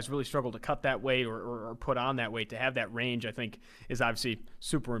flexibility. Some guys really struggle to cut that weight or put on that weight. To have that range, I think, is obviously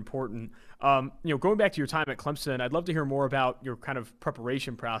super important. Going back to your time at Clemson, I'd love to hear more about your kind of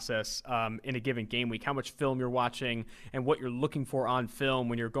preparation process in a given game week, how much film you're watching and what you're looking for on film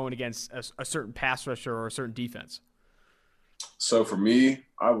when you're going against a certain pass rusher or a certain defense. So for me,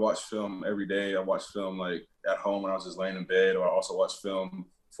 I watch film every day. I watch film like at home when I was just laying in bed, or I also watch film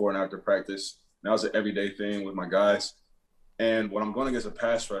before and after practice. And that was an everyday thing with my guys. And when I'm going against a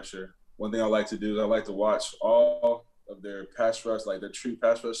pass rusher, one thing I like to do is I like to watch all of their pass rush, like their true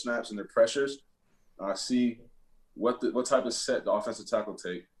pass rush snaps and their pressures. I see what type of set the offensive tackle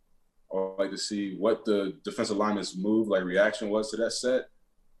take. I like to see what the defensive lineman's move, like reaction was to that set.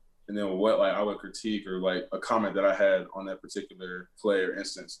 And then what I would critique or like a comment that I had on that particular play or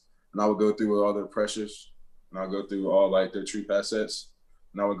instance. And I would go through all their pressures, and I'll go through all like their true pass sets.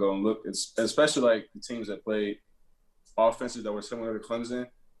 And I would go and look, especially like the teams that played offenses that were similar to Clemson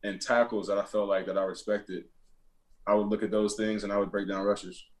and tackles that I felt like that I respected. I would look at those things and I would break down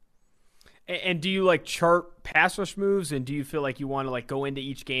rushers. And do you like chart pass rush moves? And do you feel like you want to like go into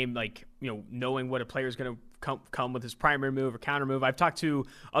each game, like, knowing what a player is going to come with his primary move or counter move. I've talked to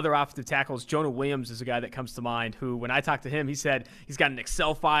other offensive tackles. Jonah Williams is a guy that comes to mind who, when I talked to him, he said he's got an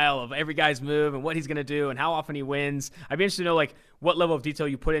Excel file of every guy's move and what he's going to do and how often he wins. I'd be interested to know like what level of detail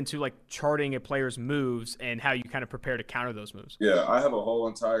you put into like charting a player's moves and how you kind of prepare to counter those moves. Yeah, I have a whole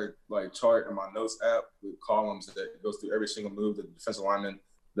entire like chart in my notes app with columns that goes through every single move that the defensive lineman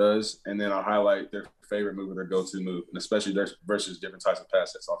does, and then I highlight their favorite move or their go-to move, and especially their versus different types of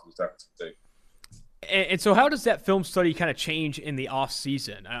pass sets offensive tackles take. And so how does that film study kind of change in the off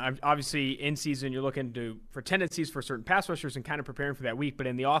season? Obviously in season, you're looking for tendencies for certain pass rushers and kind of preparing for that week. But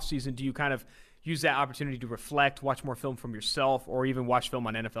in the off season, do you kind of use that opportunity to reflect, watch more film from yourself, or even watch film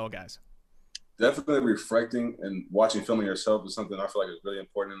on NFL guys? Definitely reflecting and watching film of yourself is something I feel like is really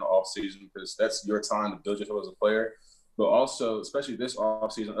important in the off season, because that's your time to build yourself as a player. But also, especially this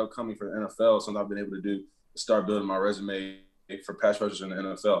off season upcoming for the NFL, something I've been able to do is start building my resume for pass rushers in the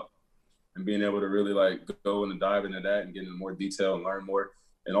NFL, and being able to really like go in and dive into that and get into more detail and learn more,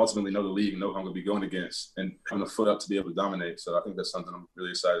 and ultimately know the league and know who I'm going to be going against and having the foot up to be able to dominate. So I think that's something I'm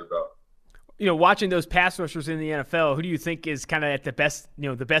really excited about. You know, watching those pass rushers in the NFL, who do you think is kind of at the best,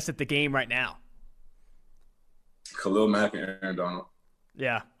 the best at the game right now? Khalil Mack and Aaron Donald.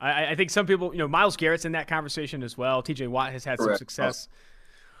 Yeah, I think some people, Myles Garrett's in that conversation as well. TJ Watt has had some success.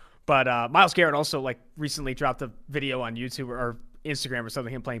 But Myles Garrett also like recently dropped a video on YouTube or Instagram or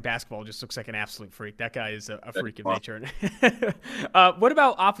something, him playing basketball. Just looks like an absolute freak. That guy is a freak of nature. What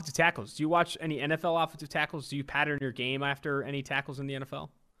about offensive tackles? Do you watch any NFL offensive tackles? Do you pattern your game after any tackles in the NFL?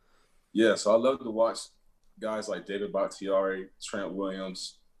 Yeah, so I love to watch guys like David Bakhtiari, Trent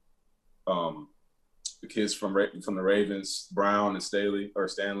Williams, the kids from the Ravens, Brown and Stanley.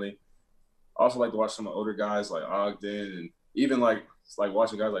 I also like to watch some of the older guys like Ogden, and even like it's like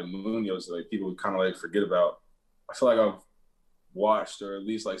watching guys like Munoz, like people kind of like forget about. I feel like I've watched or at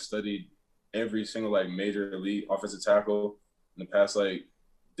least like studied every single like major elite offensive tackle in the past like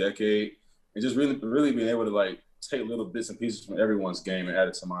decade, and just really being able to like take little bits and pieces from everyone's game and add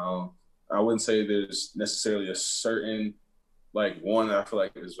it to my own. I wouldn't say there's necessarily a certain like one that I feel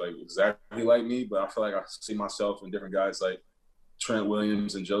like is like exactly like me, but I feel like I see myself in different guys like Trent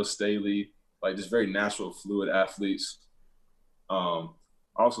Williams and Joe Staley, like just very natural, fluid athletes. I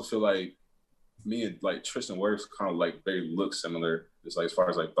also feel like me and like Tristan Wirfs kind of like very look similar, just like as far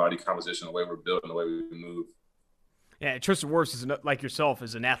as like body composition, the way we're built, and the way we move. Yeah, Tristan Wirfs is like yourself,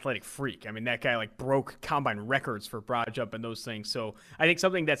 is an athletic freak. I mean, that guy like broke combine records for broad jump and those things. So I think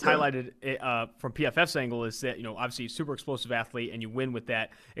something that's highlighted from PFF's angle is that, obviously super explosive athlete, and you win with that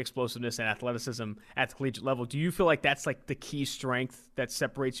explosiveness and athleticism at the collegiate level. Do you feel like that's like the key strength that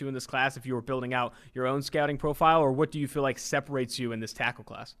separates you in this class if you were building out your own scouting profile, or what do you feel like separates you in this tackle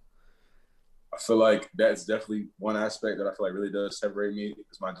class? I feel like that's definitely one aspect that I feel like really does separate me.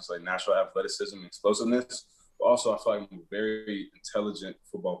 It's my just like natural athleticism and explosiveness. Also, I feel like I'm a very intelligent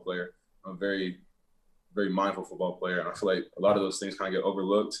football player. I'm a very, very mindful football player. And I feel like a lot of those things kind of get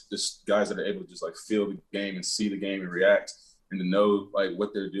overlooked. Just guys that are able to just like feel the game and see the game and react, and to know like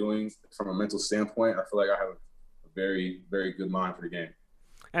what they're doing from a mental standpoint. I feel like I have a very, very good mind for the game.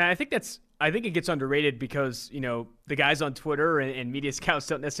 And I think it gets underrated because, the guys on Twitter and media scouts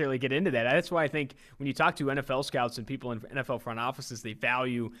don't necessarily get into that. That's why I think when you talk to NFL scouts and people in NFL front offices, they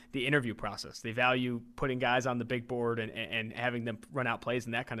value the interview process. They value putting guys on the big board and having them run out plays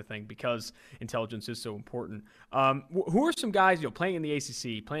and that kind of thing, because intelligence is so important. Who are some guys, playing in the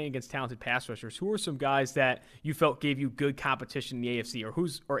ACC, playing against talented pass rushers, who are some guys that you felt gave you good competition in the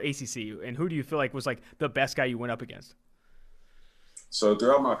AFC or ACC, and who do you feel like was like the best guy you went up against? So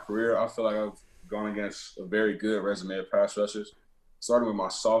throughout my career, I feel like I've gone against a very good resume of pass rushers. Starting with my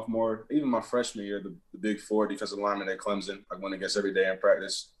sophomore, even my freshman year, the big four defensive linemen at Clemson, I went against every day in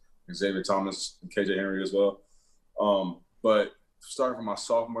practice, Xavier Thomas and KJ Henry as well. But starting from my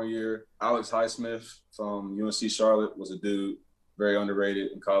sophomore year, Alex Highsmith from UNC Charlotte was a dude, very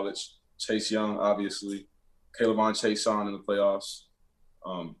underrated in college. Chase Young, obviously. Kayvon Chason in the playoffs.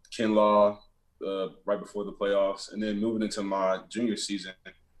 Ken Law, right before the playoffs. And then moving into my junior season,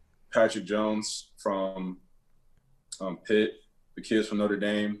 Patrick Jones from Pitt, the kids from Notre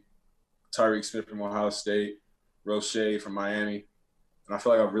Dame, Tyreek Smith from Ohio State, Roche from Miami. And I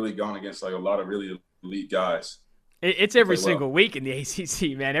feel like I've really gone against like a lot of really elite guys. It's every single week in the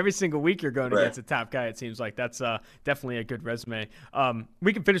ACC, man. Every single week you're going against a top guy, it seems like. That's definitely a good resume.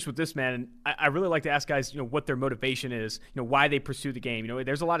 We can finish with this, man. I really like to ask guys, what their motivation is, why they pursue the game.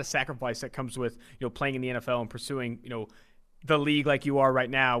 There's a lot of sacrifice that comes with, playing in the NFL and pursuing, the league like you are right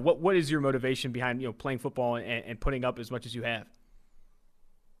now. What is your motivation behind, playing football and putting up as much as you have?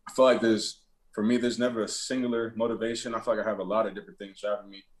 I feel like there's never a singular motivation. I feel like I have a lot of different things driving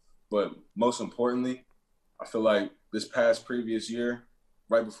me. But most importantly, I feel like this past previous year,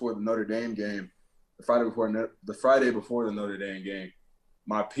 right before the Notre Dame game, the Friday before the Notre Dame game,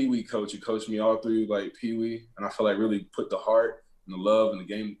 my Pee Wee coach, who coached me all through like Pee Wee, and I feel like really put the heart and the love and the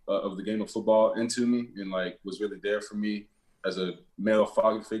game of football into me, and like was really there for me as a male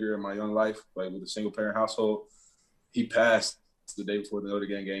father figure in my young life, like with a single parent household. He passed the day before the Notre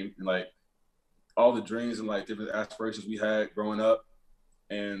Dame game, and like all the dreams and like different aspirations we had growing up,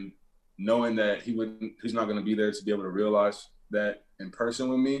 and knowing that he's not going to be there to be able to realize that in person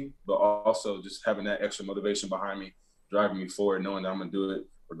with me, but also just having that extra motivation behind me, driving me forward, knowing that I'm going to do it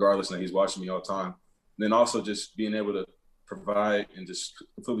regardless, and that he's watching me all the time. And then also just being able to provide and just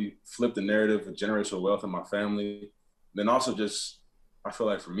completely flip the narrative of generational wealth in my family. Then also just, I feel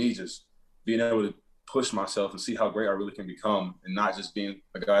like for me, just being able to push myself and see how great I really can become, and not just being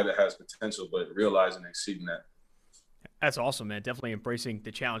a guy that has potential, but realizing and exceeding that. That's awesome, man. Definitely embracing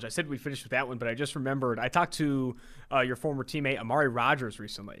the challenge. I said we finished with that one, but I just remembered I talked to your former teammate Amari Rogers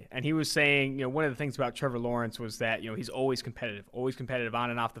recently, and he was saying, one of the things about Trevor Lawrence was that, he's always competitive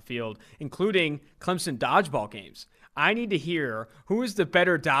on and off the field, including Clemson dodgeball games. I need to hear who is the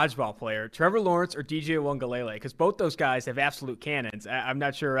better dodgeball player, Trevor Lawrence or DJ Uiagalelei, because both those guys have absolute cannons. I'm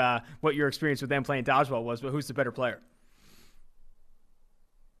not sure what your experience with them playing dodgeball was, but who's the better player?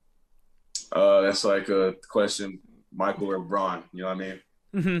 That's like a question. Michael or LeBron, you know what I mean?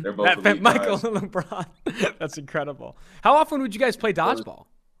 Mm-hmm. They're both Michael guys. and LeBron. That's incredible. How often would you guys play dodgeball?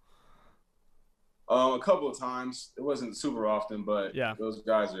 A couple of times. It wasn't super often, but yeah, those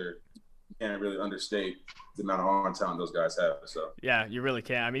guys you can't really understate the amount of arm talent those guys have. So yeah, you really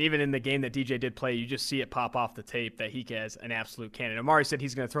can. I mean, even in the game that DJ did play, you just see it pop off the tape that he has an absolute cannon. Amari said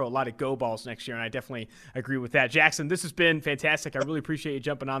he's going to throw a lot of go balls next year, and I definitely agree with that. Jackson, this has been fantastic. I really appreciate you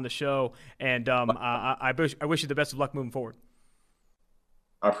jumping on the show, and I wish you the best of luck moving forward.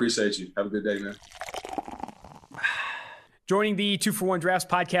 I appreciate you. Have a good day, man. Joining the 2-for-1 Drafts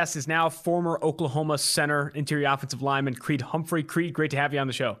podcast is now former Oklahoma center, interior offensive lineman Creed Humphrey. Creed, great to have you on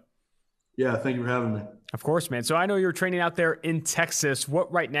the show. Yeah, thank you for having me. Of course, man. So I know you're training out there in Texas.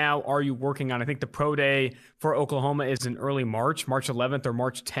 What right now are you working on? I think the pro day for Oklahoma is in early March 11th or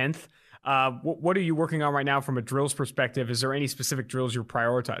March 10th. What are you working on right now from a drills perspective? Is there any specific drills you're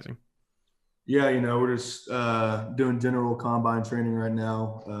prioritizing? Yeah, we're just doing general combine training right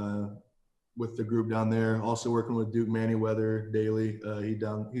now with the group down there. Also working with Duke Manyweather daily.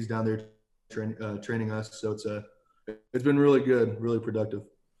 He's down there training us. So it's been really good, really productive.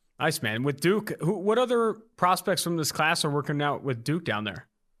 Nice, man. With Duke, what other prospects from this class are working out with Duke down there?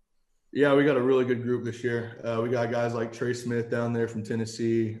 Yeah, we got a really good group this year. We got guys like Trey Smith down there from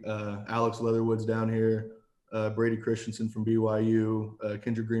Tennessee, Alex Leatherwood's down here, Brady Christensen from BYU,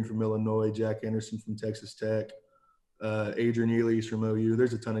 Kendrick Green from Illinois, Jack Anderson from Texas Tech, Adrian Ely's from OU.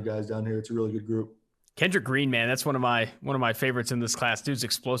 There's a ton of guys down here. It's a really good group. Kendrick Green, man, that's one of my favorites in this class. Dude's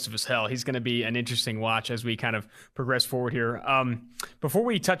explosive as hell. He's going to be an interesting watch as we kind of progress forward here. Before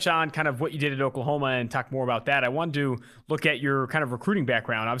we touch on kind of what you did at Oklahoma and talk more about that, I wanted to look at your kind of recruiting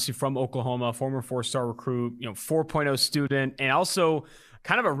background. Obviously from Oklahoma, former 4-star recruit, 4.0 student, and also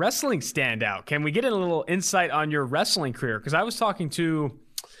kind of a wrestling standout. Can we get a little insight on your wrestling career? Because I was talking to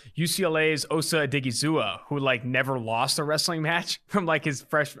UCLA's Osa Adigizua, who never lost a wrestling match from his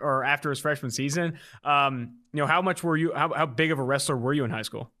after his freshman season. How big of a wrestler were you in high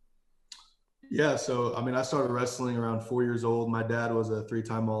school? Yeah, so I started wrestling around 4 years old. My dad was a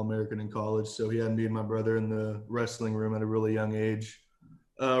 3-time All-American in college, so he had me and my brother in the wrestling room at a really young age.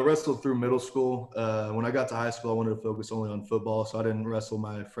 Wrestled through middle school. When I got to high school, I wanted to focus only on football, so I didn't wrestle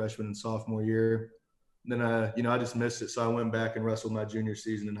my freshman and sophomore year. Then, I just missed it, so I went back and wrestled my junior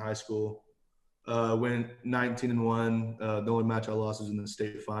season in high school. Went 19-1. The only match I lost was in the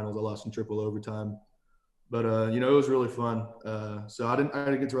state finals. I lost in triple overtime. But, it was really fun. So I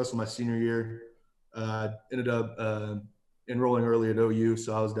didn't get to wrestle my senior year. Ended up enrolling early at OU,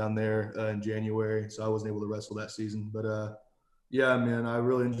 so I was down there in January, so I wasn't able to wrestle that season. But, yeah, man, I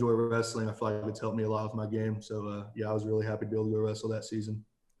really enjoy wrestling. I feel like it's helped me a lot with my game. So, I was really happy to be able to go wrestle that season.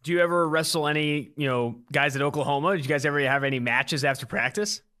 Do you ever wrestle any, guys at Oklahoma? Did you guys ever have any matches after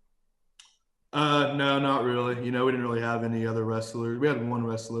practice? No, not really. We didn't really have any other wrestlers. We had one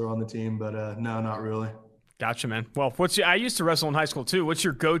wrestler on the team, but no, not really. Gotcha, man. Well, I used to wrestle in high school too. What's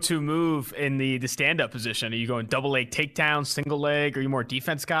your go-to move in the stand-up position? Are you going double leg takedown, single leg? Are you more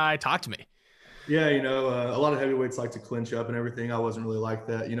defense guy? Talk to me. Yeah, a lot of heavyweights like to clinch up and everything. I wasn't really like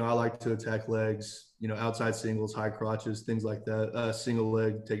that. I like to attack legs, outside singles, high crotches, things like that. Single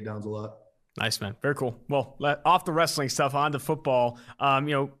leg takedowns a lot. Nice, man. Very cool. Well, off the wrestling stuff, on to football.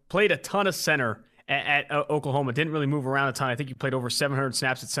 Played a ton of center at Oklahoma. Didn't really move around a ton. I think you played over 700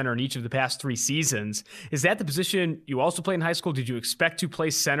 snaps at center in each of the past 3 seasons. Is that the position you also played in high school? Did you expect to play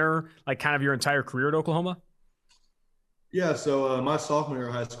center like kind of your entire career at Oklahoma? Yeah, so my sophomore year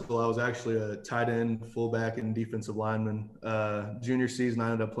of high school, I was actually a tight end, fullback, and defensive lineman. Junior season,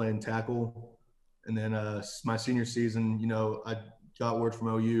 I ended up playing tackle. And then my senior season, I got word from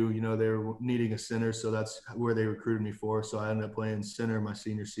OU, they were needing a center, so that's where they recruited me for. So I ended up playing center my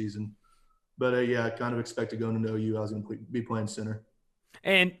senior season. But, I kind of expected going into OU, I was going to be playing center.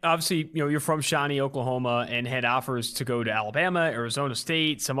 And obviously, you're from Shawnee, Oklahoma, and had offers to go to Alabama, Arizona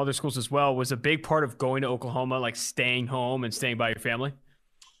State, some other schools as well. Was a big part of going to Oklahoma, like staying home and staying by your family?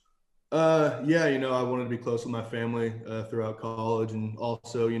 Yeah, I wanted to be close with my family throughout college. And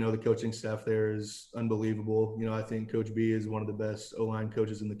also, the coaching staff there is unbelievable. I think Coach B is one of the best O-line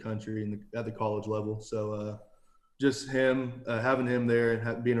coaches in the country at the college level. So just having him there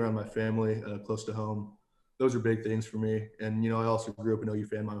and being around my family close to home, those are big things for me. And, I also grew up an OU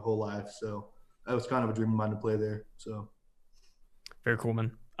fan my whole life. So that was kind of a dream of mine to play there. So. Very cool,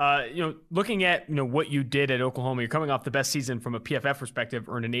 man. Looking at, what you did at Oklahoma, you're coming off the best season from a PFF perspective,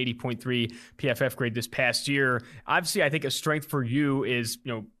 earned an 80.3 PFF grade this past year. Obviously, I think a strength for you is,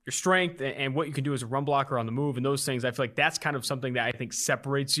 your strength and what you can do as a run blocker on the move and those things. I feel like that's kind of something that I think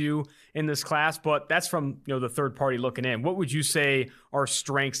separates you in this class, but that's from, the third party looking in. What would you say are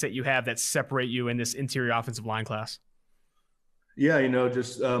strengths that you have that separate you in this interior offensive line class? Yeah,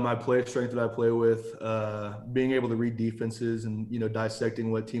 just my play strength that I play with, being able to read defenses and,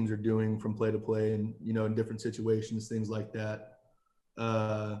 dissecting what teams are doing from play to play and, in different situations, things like that.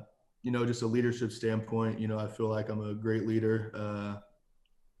 Just a leadership standpoint, I feel like I'm a great leader.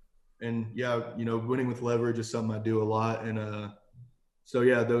 And, yeah, winning with leverage is something I do a lot. And so,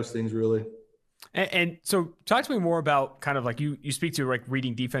 yeah, those things really. And so talk to me more about kind of like you speak to like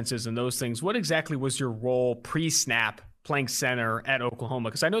reading defenses and those things. What exactly was your role pre-snap playing center at Oklahoma?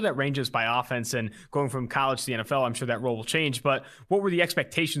 Because I know that ranges by offense, and going from college to the NFL, I'm sure that role will change. But what were the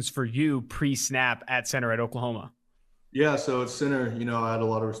expectations for you pre-snap at center at Oklahoma? Yeah, so at center, I had a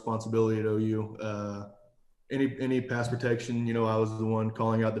lot of responsibility at OU. Any pass protection, I was the one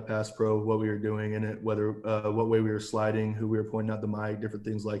calling out the pass pro, what we were doing in it, whether what way we were sliding, who we were pointing out the mic, different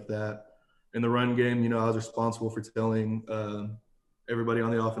things like that. In the run game, I was responsible for telling everybody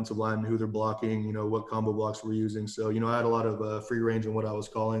on the offensive line who they're blocking, what combo blocks we're using. So, I had a lot of free range in what I was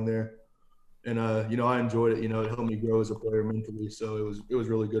calling there. And, I enjoyed it. It helped me grow as a player mentally. So it was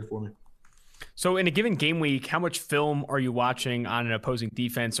really good for me. So in a given game week, how much film are you watching on an opposing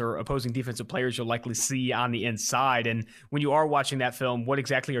defense or opposing defensive players you'll likely see on the inside? And when you are watching that film, what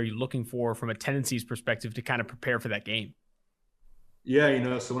exactly are you looking for from a tendencies perspective to kind of prepare for that game?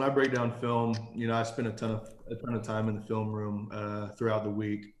 Yeah, so when I break down film, I spend a ton of time in the film room throughout the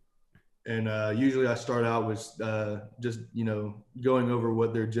week. And usually I start out with just, going over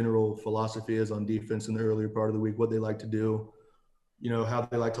what their general philosophy is on defense in the earlier part of the week, what they like to do, how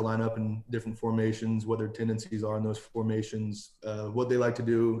they like to line up in different formations, what their tendencies are in those formations, what they like to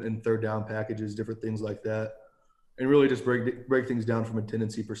do in third down packages, different things like that. And really just break things down from a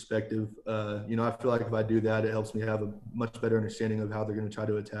tendency perspective. I feel like if I do that, it helps me have a much better understanding of how they're going to try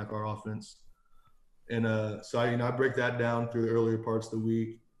to attack our offense. And so I break that down through the earlier parts of the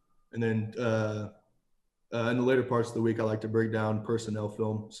week. And then in the later parts of the week, I like to break down personnel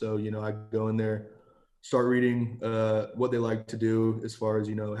film. So, I go in there, start reading what they like to do as far as,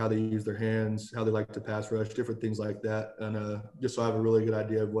 how they use their hands, how they like to pass rush, different things like that. And just so I have a really good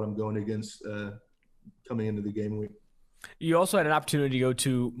idea of what I'm going against coming into the game week. You also had an opportunity to go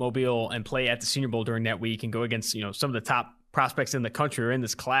to Mobile and play at the Senior Bowl during that week and go against, some of the top prospects in the country or in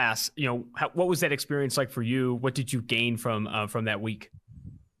this class. What was that experience like for you? What did you gain from that week?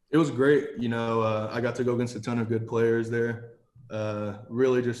 It was great. I got to go against a ton of good players there.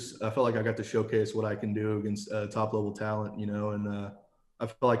 Really just, I felt like I got to showcase what I can do against top level talent, and I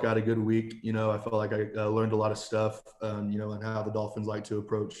felt like I had a good week. I felt like I learned a lot of stuff, and how the Dolphins like to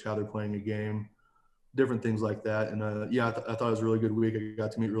approach how they're playing a game, different things like that. And I thought it was a really good week. I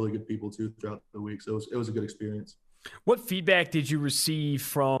got to meet really good people too throughout the week. So it was a good experience. What feedback did you receive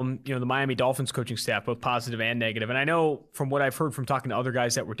from, the Miami Dolphins coaching staff, both positive and negative? And I know from what I've heard from talking to other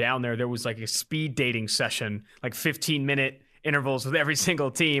guys that were down there was like a speed dating session, like 15-minute intervals with every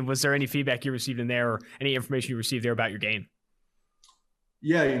single team. Was there any feedback you received in there or any information you received there about your game?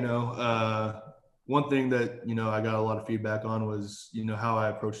 Yeah, one thing that, I got a lot of feedback on was, how I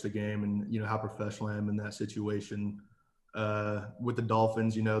approached the game and, how professional I am in that situation. With the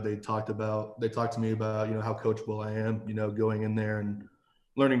Dolphins, they talked to me about, how coachable I am, going in there and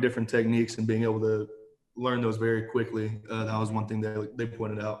learning different techniques and being able to learn those very quickly. That was one thing that they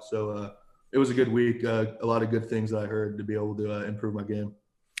pointed out. So it was a good week. A lot of good things that I heard to be able to improve my game.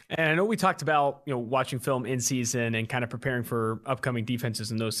 And I know we talked about, watching film in season and kind of preparing for upcoming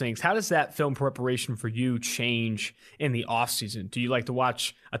defenses and those things. How does that film preparation for you change in the off season? Do you like to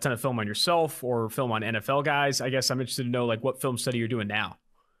watch a ton of film on yourself or film on NFL guys? I guess I'm interested to know like what film study you're doing now.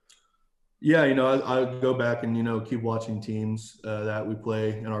 Yeah, I go back and, keep watching teams that we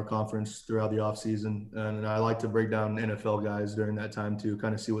play in our conference throughout the off season. And I like to break down NFL guys during that time to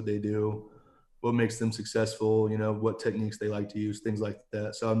kind of see what they do, what makes them successful, what techniques they like to use, things like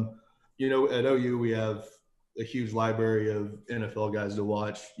that. So, at OU, we have a huge library of NFL guys to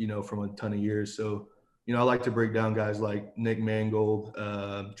watch, from a ton of years. So, I like to break down guys like Nick Mangold,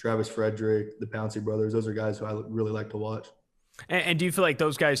 Travis Frederick, the Pouncey brothers. Those are guys who I really like to watch. And do you feel like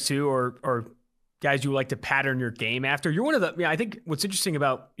those guys too are guys you like to pattern your game after? You're one of the, I think what's interesting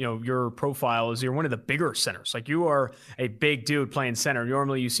about, your profile is you're one of the bigger centers. Like you are a big dude playing center.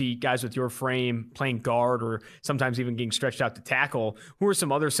 Normally you see guys with your frame playing guard or sometimes even getting stretched out to tackle. Who are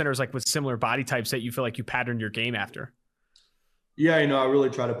some other centers like with similar body types that you feel like you pattern your game after? Yeah, I really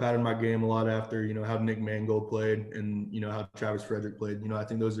try to pattern my game a lot after, how Nick Mangold played and, how Travis Frederick played. I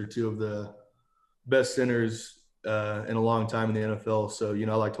think those are two of the best centers in a long time in the NFL. So,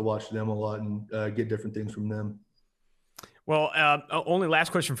 I like to watch them a lot and get different things from them. Well, only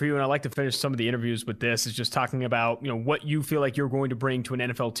last question for you, and I like to finish some of the interviews with this, is just talking about, what you feel like you're going to bring to an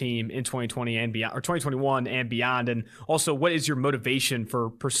NFL team in 2020 and beyond, or 2021 and beyond. And also, what is your motivation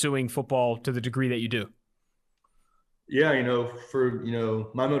for pursuing football to the degree that you do? Yeah,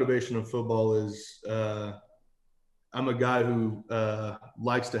 my motivation of football is I'm a guy who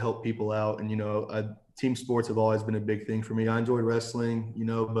likes to help people out. And, team sports have always been a big thing for me. I enjoyed wrestling,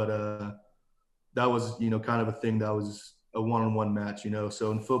 but that was, kind of a thing that was a one-on-one match,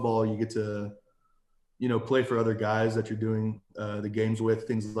 So in football, you get to, play for other guys that you're doing the games with,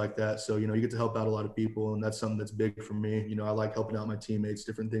 things like that. So, you get to help out a lot of people, and that's something that's big for me. I like helping out my teammates,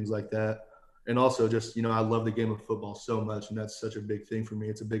 different things like that. And also just, I love the game of football so much, and that's such a big thing for me.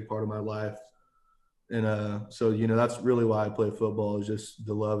 It's a big part of my life. And so, that's really why I play football, is just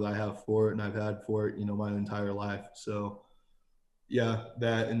the love I have for it and I've had for it, my entire life. So, yeah,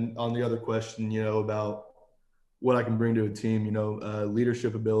 that. And on the other question, about what I can bring to a team,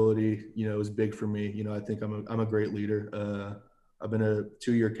 leadership ability, is big for me. I think I'm a great leader. I've been a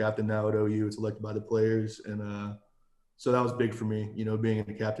 2-year captain now at OU. It's elected by the players. And so that was big for me, being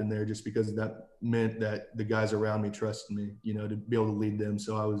a captain there, just because that meant that the guys around me trusted me, to be able to lead them.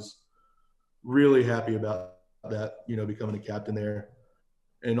 So I was really happy about that, becoming a captain there.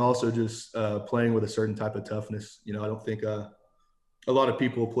 And also just playing with a certain type of toughness. I don't think a lot of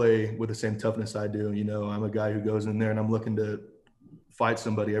people play with the same toughness I do. I'm a guy who goes in there and I'm looking to fight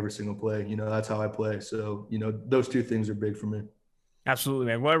somebody every single play. That's how I play. So, those two things are big for me. Absolutely,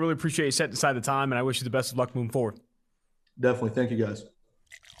 man. Well, I really appreciate you setting aside the time, and I wish you the best of luck moving forward. Definitely. Thank you, guys.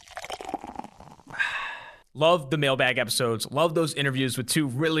 Love the mailbag episodes. Love those interviews with two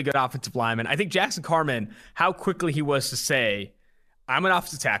really good offensive linemen. I think Jackson Carman, how quickly he was to say, I'm an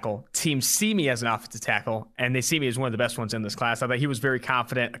offensive tackle. Teams see me as an offensive tackle, and they see me as one of the best ones in this class. I thought he was very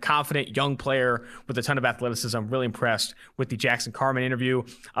confident, a confident young player with a ton of athleticism. I'm really impressed with the Jackson Carman interview.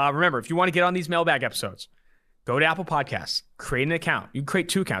 Remember, if you want to get on these mailbag episodes, go to Apple Podcasts, create an account. You can create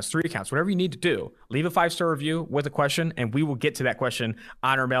 2 accounts, 3 accounts, whatever you need to do. Leave a 5-star review with a question, and we will get to that question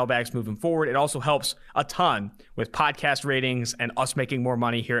on our mailbags moving forward. It also helps a ton with podcast ratings and us making more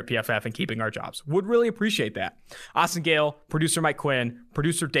money here at PFF and keeping our jobs. Would really appreciate that. Austin Gale, producer Mike Quinn,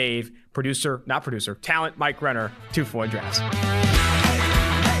 producer Dave, talent Mike Renner, 2-for-1 Drafts.